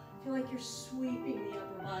 Feel like you're sweeping the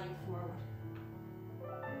upper body forward.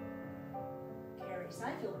 Carry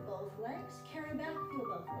side. Feel both legs. Carry back. Feel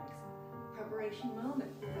both legs. Preparation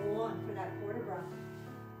moment. 1 for that port de bras.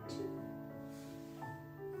 2,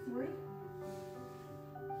 3,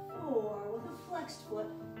 4 with a flexed foot.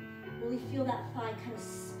 Really feel that thigh kind of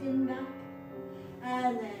spin back.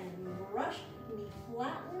 And then brush, knee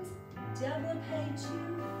flattens, développé to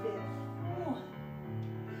 5th. 1.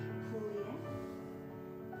 Plie.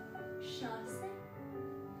 Chasse.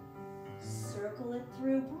 Circle it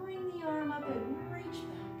through. Bring the the arm up and reach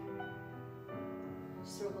back.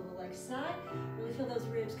 Circle the leg side. Really feel those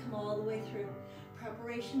ribs come all the way through.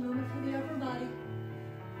 Preparation moment for the upper body.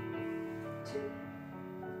 2.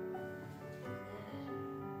 Good.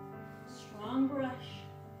 Strong brush.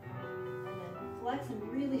 And then flex and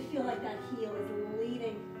really feel like that heel is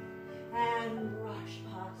leading. And brush,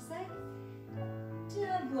 passe.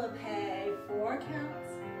 Développé, 4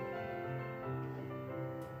 counts.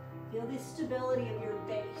 Feel the stability of your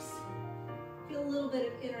base. Feel a little bit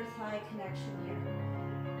of inner thigh connection here.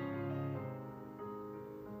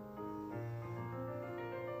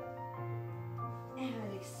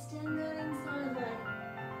 And extend that inside leg.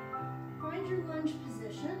 Find your lunge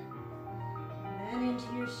position. And then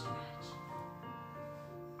into your stretch.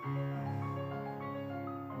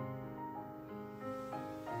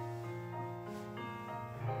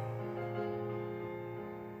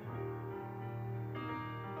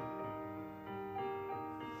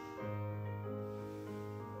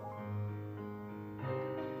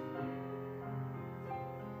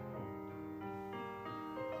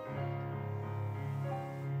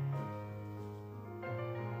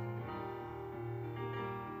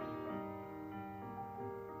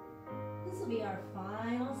 This will be our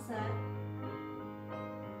final set.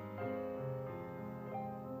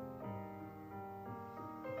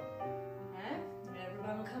 Okay,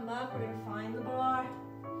 everyone will come up. We're going to find the bar.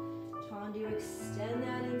 Tendu, extend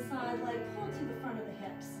that inside leg. Pull to the front of the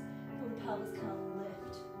hips. Feel the pelvis kind of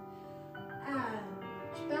lift. And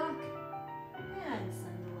reach back. And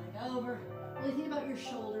send the leg over. Really think about your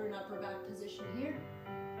shoulder and upper back position here.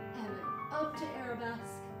 And then up to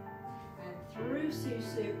arabesque. And through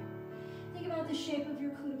susu. Think about the shape of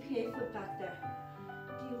your coup-de-pied foot back there.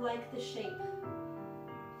 Do you like the shape?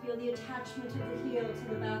 Feel the attachment of the heel to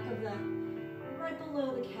the back of the, right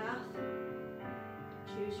below the calf.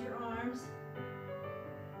 Choose your arms.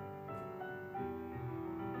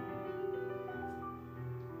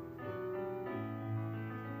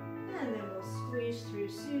 And then we'll squeeze through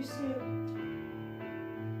susu.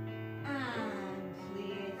 And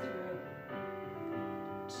plie through.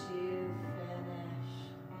 To finish.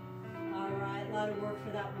 All right, a lot of work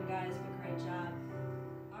for that one, guys, but great job.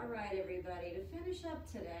 All right, everybody, to finish up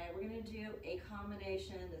today, we're gonna do a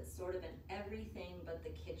combination that's sort of an everything but the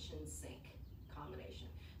kitchen sink combination.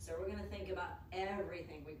 So we're gonna think about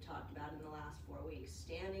everything we've talked about in the last 4 weeks.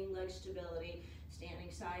 Standing leg stability,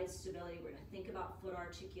 standing side stability. We're gonna think about foot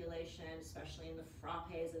articulation, especially in the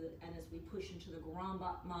frappes and as we push into the grand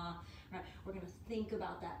battement, right? We're gonna think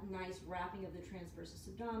about that nice wrapping of the transversus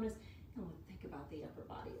abdominis, and we'll think about the upper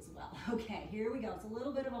body as well. Okay, here we go. It's a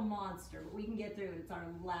little bit of a monster, but we can get through it. It's our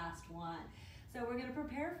last one. So we're gonna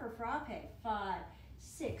prepare for frappe. 5,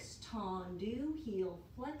 6, tendu, heel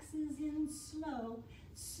flexes in slow,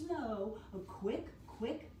 slow, a quick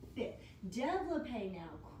fit. Développé now,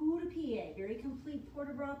 coup de pied, very complete port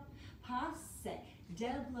de bras, passe,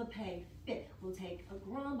 développé, fit. We'll take a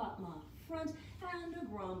grand battement front and a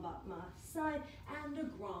grand battement side and a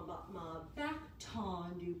grand battement back,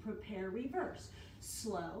 tendu, prepare, reverse.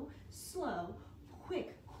 Slow, slow,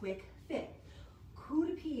 quick fit. Coup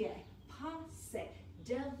de pied, passe,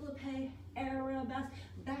 développé, arabesque,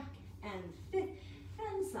 back and fifth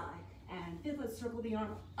and side and fifth. Let's circle the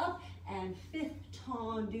arm up and fifth,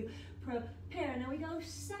 tendu, prepare. Now we go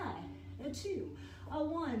side, a 2, a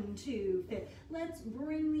 1, 2, fifth. Let's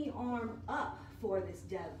bring the arm up for this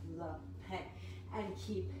développé and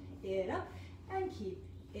keep it up and keep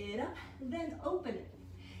it up. Then open it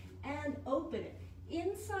and open it.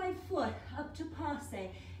 Inside foot up to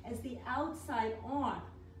passe as the outside arm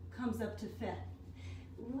comes up to fifth.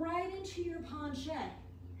 Right into your penché.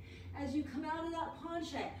 As you come out of that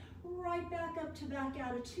penché, right back up to back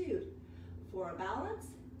attitude. For a balance,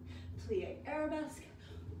 plie arabesque,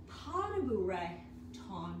 pas de bourrée,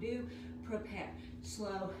 tendu, prepare.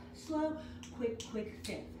 Slow, slow, quick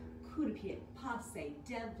fit. Coup de pied, passe,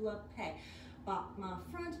 développé. Battement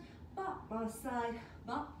front, battement side,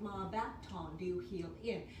 battement back, tendu, heel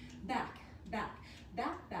in. Back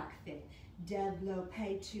fit.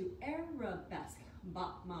 Développé to arabesque.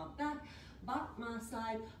 Battement back, battement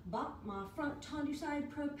side, battement front, tendu side,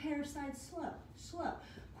 prepare side, slow, slow.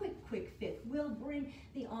 Quick fit. We'll bring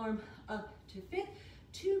the arm up to fifth.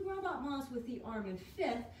 2 grand battements with the arm in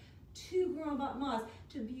fifth. 2 grand battements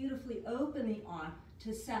to beautifully open the arm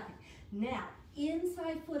to second. Now,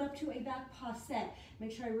 inside foot up to a back passe.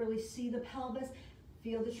 Make sure I really see the pelvis.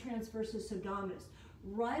 Feel the transversus abdominis.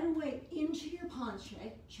 Right away into your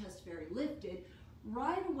penché, chest very lifted.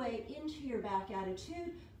 Right away into your back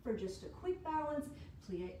attitude for just a quick balance.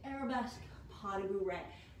 Plie arabesque, pas de bourrée.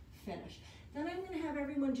 Finish. Then I'm going to have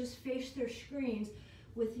everyone just face their screens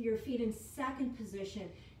with your feet in second position,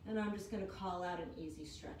 and I'm just gonna call out an easy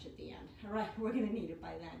stretch at the end. All right, we're gonna need it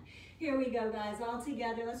by then. Here we go, guys, all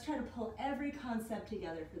together. Let's try to pull every concept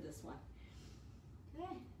together for this one.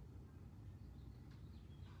 Okay.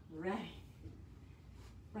 Ready.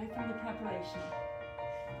 Right from the preparation.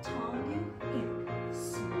 Tendu, in,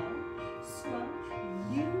 slow, slow.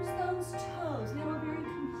 Use those toes. Now a very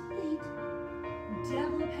complete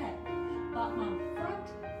développé. Bottom on front.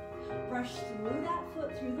 Brush through that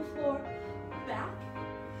foot, through the floor. Back.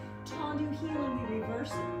 Tendu heel and we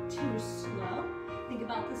reverse it. Too slow. Think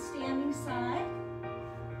about the standing side.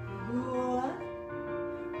 Good.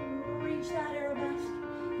 Reach that arabesque.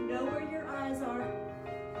 Know where your eyes are.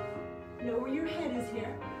 Know where your head is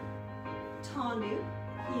here. Tendu,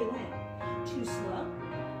 heel in. Too slow.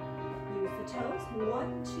 Use the toes.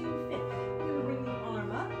 1, 2, fit. You're going to bring the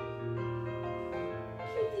arm up.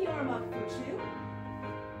 Keep the arm up for 2.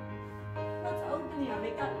 Let's open the arm.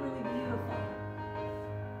 Make that really beautiful.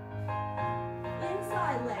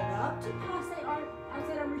 Inside leg up to passe arm.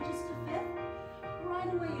 Outside arm reaches to fifth. Right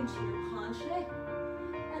away into your penché.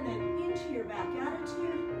 And then into your back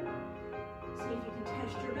attitude. See if you can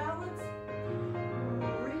test your balance.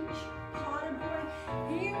 Reach, pot and boy.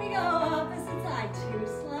 Here we go, opposite side. Too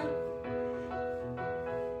slow.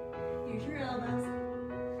 Use your elbows.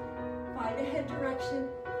 Find a head direction.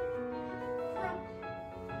 Front.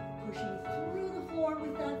 Pushing through the floor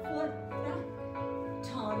with that foot. Back.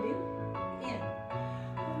 Tendu. In.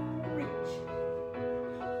 Reach.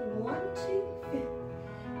 1, 2, fit.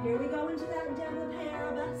 Here we go into that développé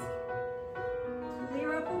arabesque. Clear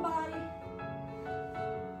upper body.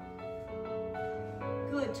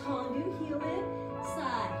 Good. Tendu, heel in,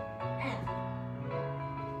 side, and.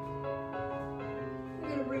 We're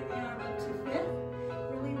going to bring the arm up to fifth.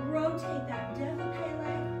 Really rotate that développé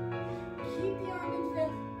leg. Keep the arm in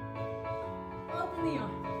fifth. Open the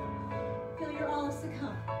arm. Feel your all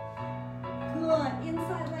succumb. Good.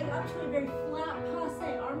 Inside leg up to a very flat passe.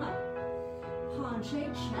 Arm up. Penché,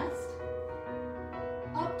 chest.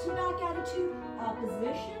 Up to back attitude.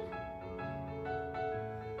 Opposition.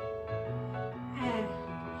 And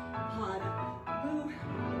pada. Boo.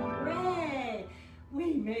 Hooray.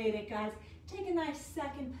 We made it, guys. Take a nice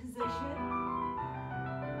second position.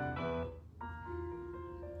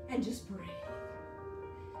 And just breathe.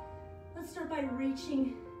 Let's start by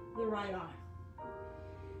reaching the right arm.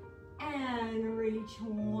 And reach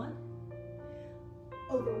 1.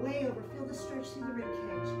 Over, way over. Feel the stretch through the rib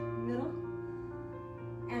cage. Middle.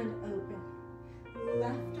 And open.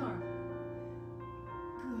 Left arm.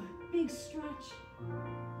 Good. Big stretch.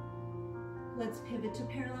 Let's pivot to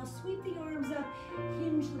parallel. Sweep the arms up.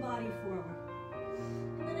 Hinge the body forward.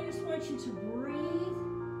 And then I just want you to breathe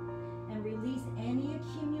and release any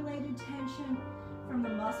accumulated tension from the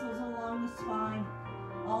muscles along the spine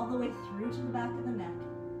all the way through to the back of the neck.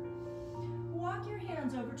 Walk your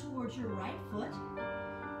hands over towards your right foot.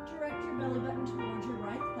 Direct your belly button towards your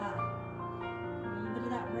right thigh. A little bit of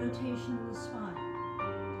that rotation in the spine.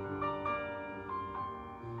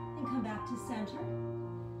 And come back to center.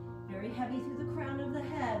 Very heavy through the crown of the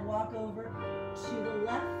head. Walk over to the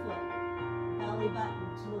left foot. Belly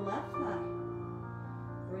button to the left thigh.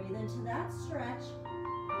 Breathe into that stretch.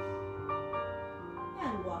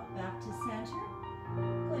 And walk back to center.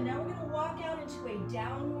 Good. Now we're going to walk out into a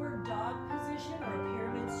downward dog position or a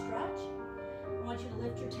pyramid stretch. I want you to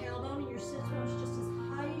lift your tailbone and your sit bones just as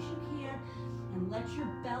high as you can and let your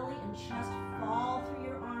belly and chest fall through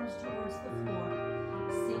your arms towards the floor.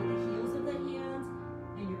 Sink the heels of the hands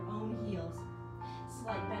and your own heels.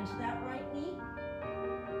 Slight bend to that right knee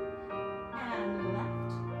and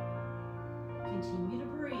left. Continue to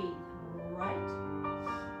breathe. Right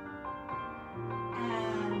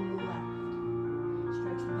and left.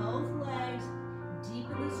 Stretch both legs.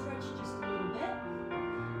 Deepen the stretch just a little bit.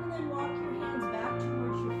 And then walk your hands back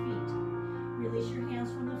towards your feet. Release your hands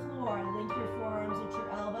from the floor and link your forearms at your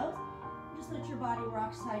elbows. Just let your body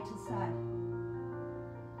rock side to side.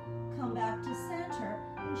 Come back to center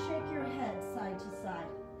and shake your head side to side.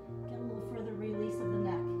 Get a little further release of the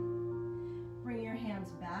neck. Bring your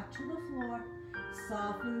hands back to the floor.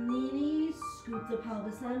 Soften the knees, scoop the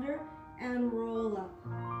pelvis under, and roll up.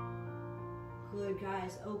 Good,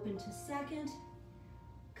 guys. Open to second.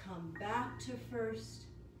 Come back to first.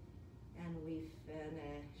 And we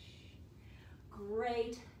finish.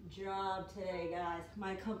 Great job today, guys.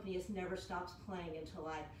 My accompanist never stops playing until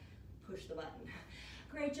I push the button.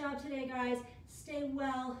 Great job today, guys. Stay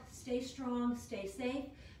well, stay strong, stay safe.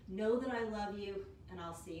 Know that I love you, and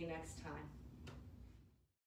I'll see you next time.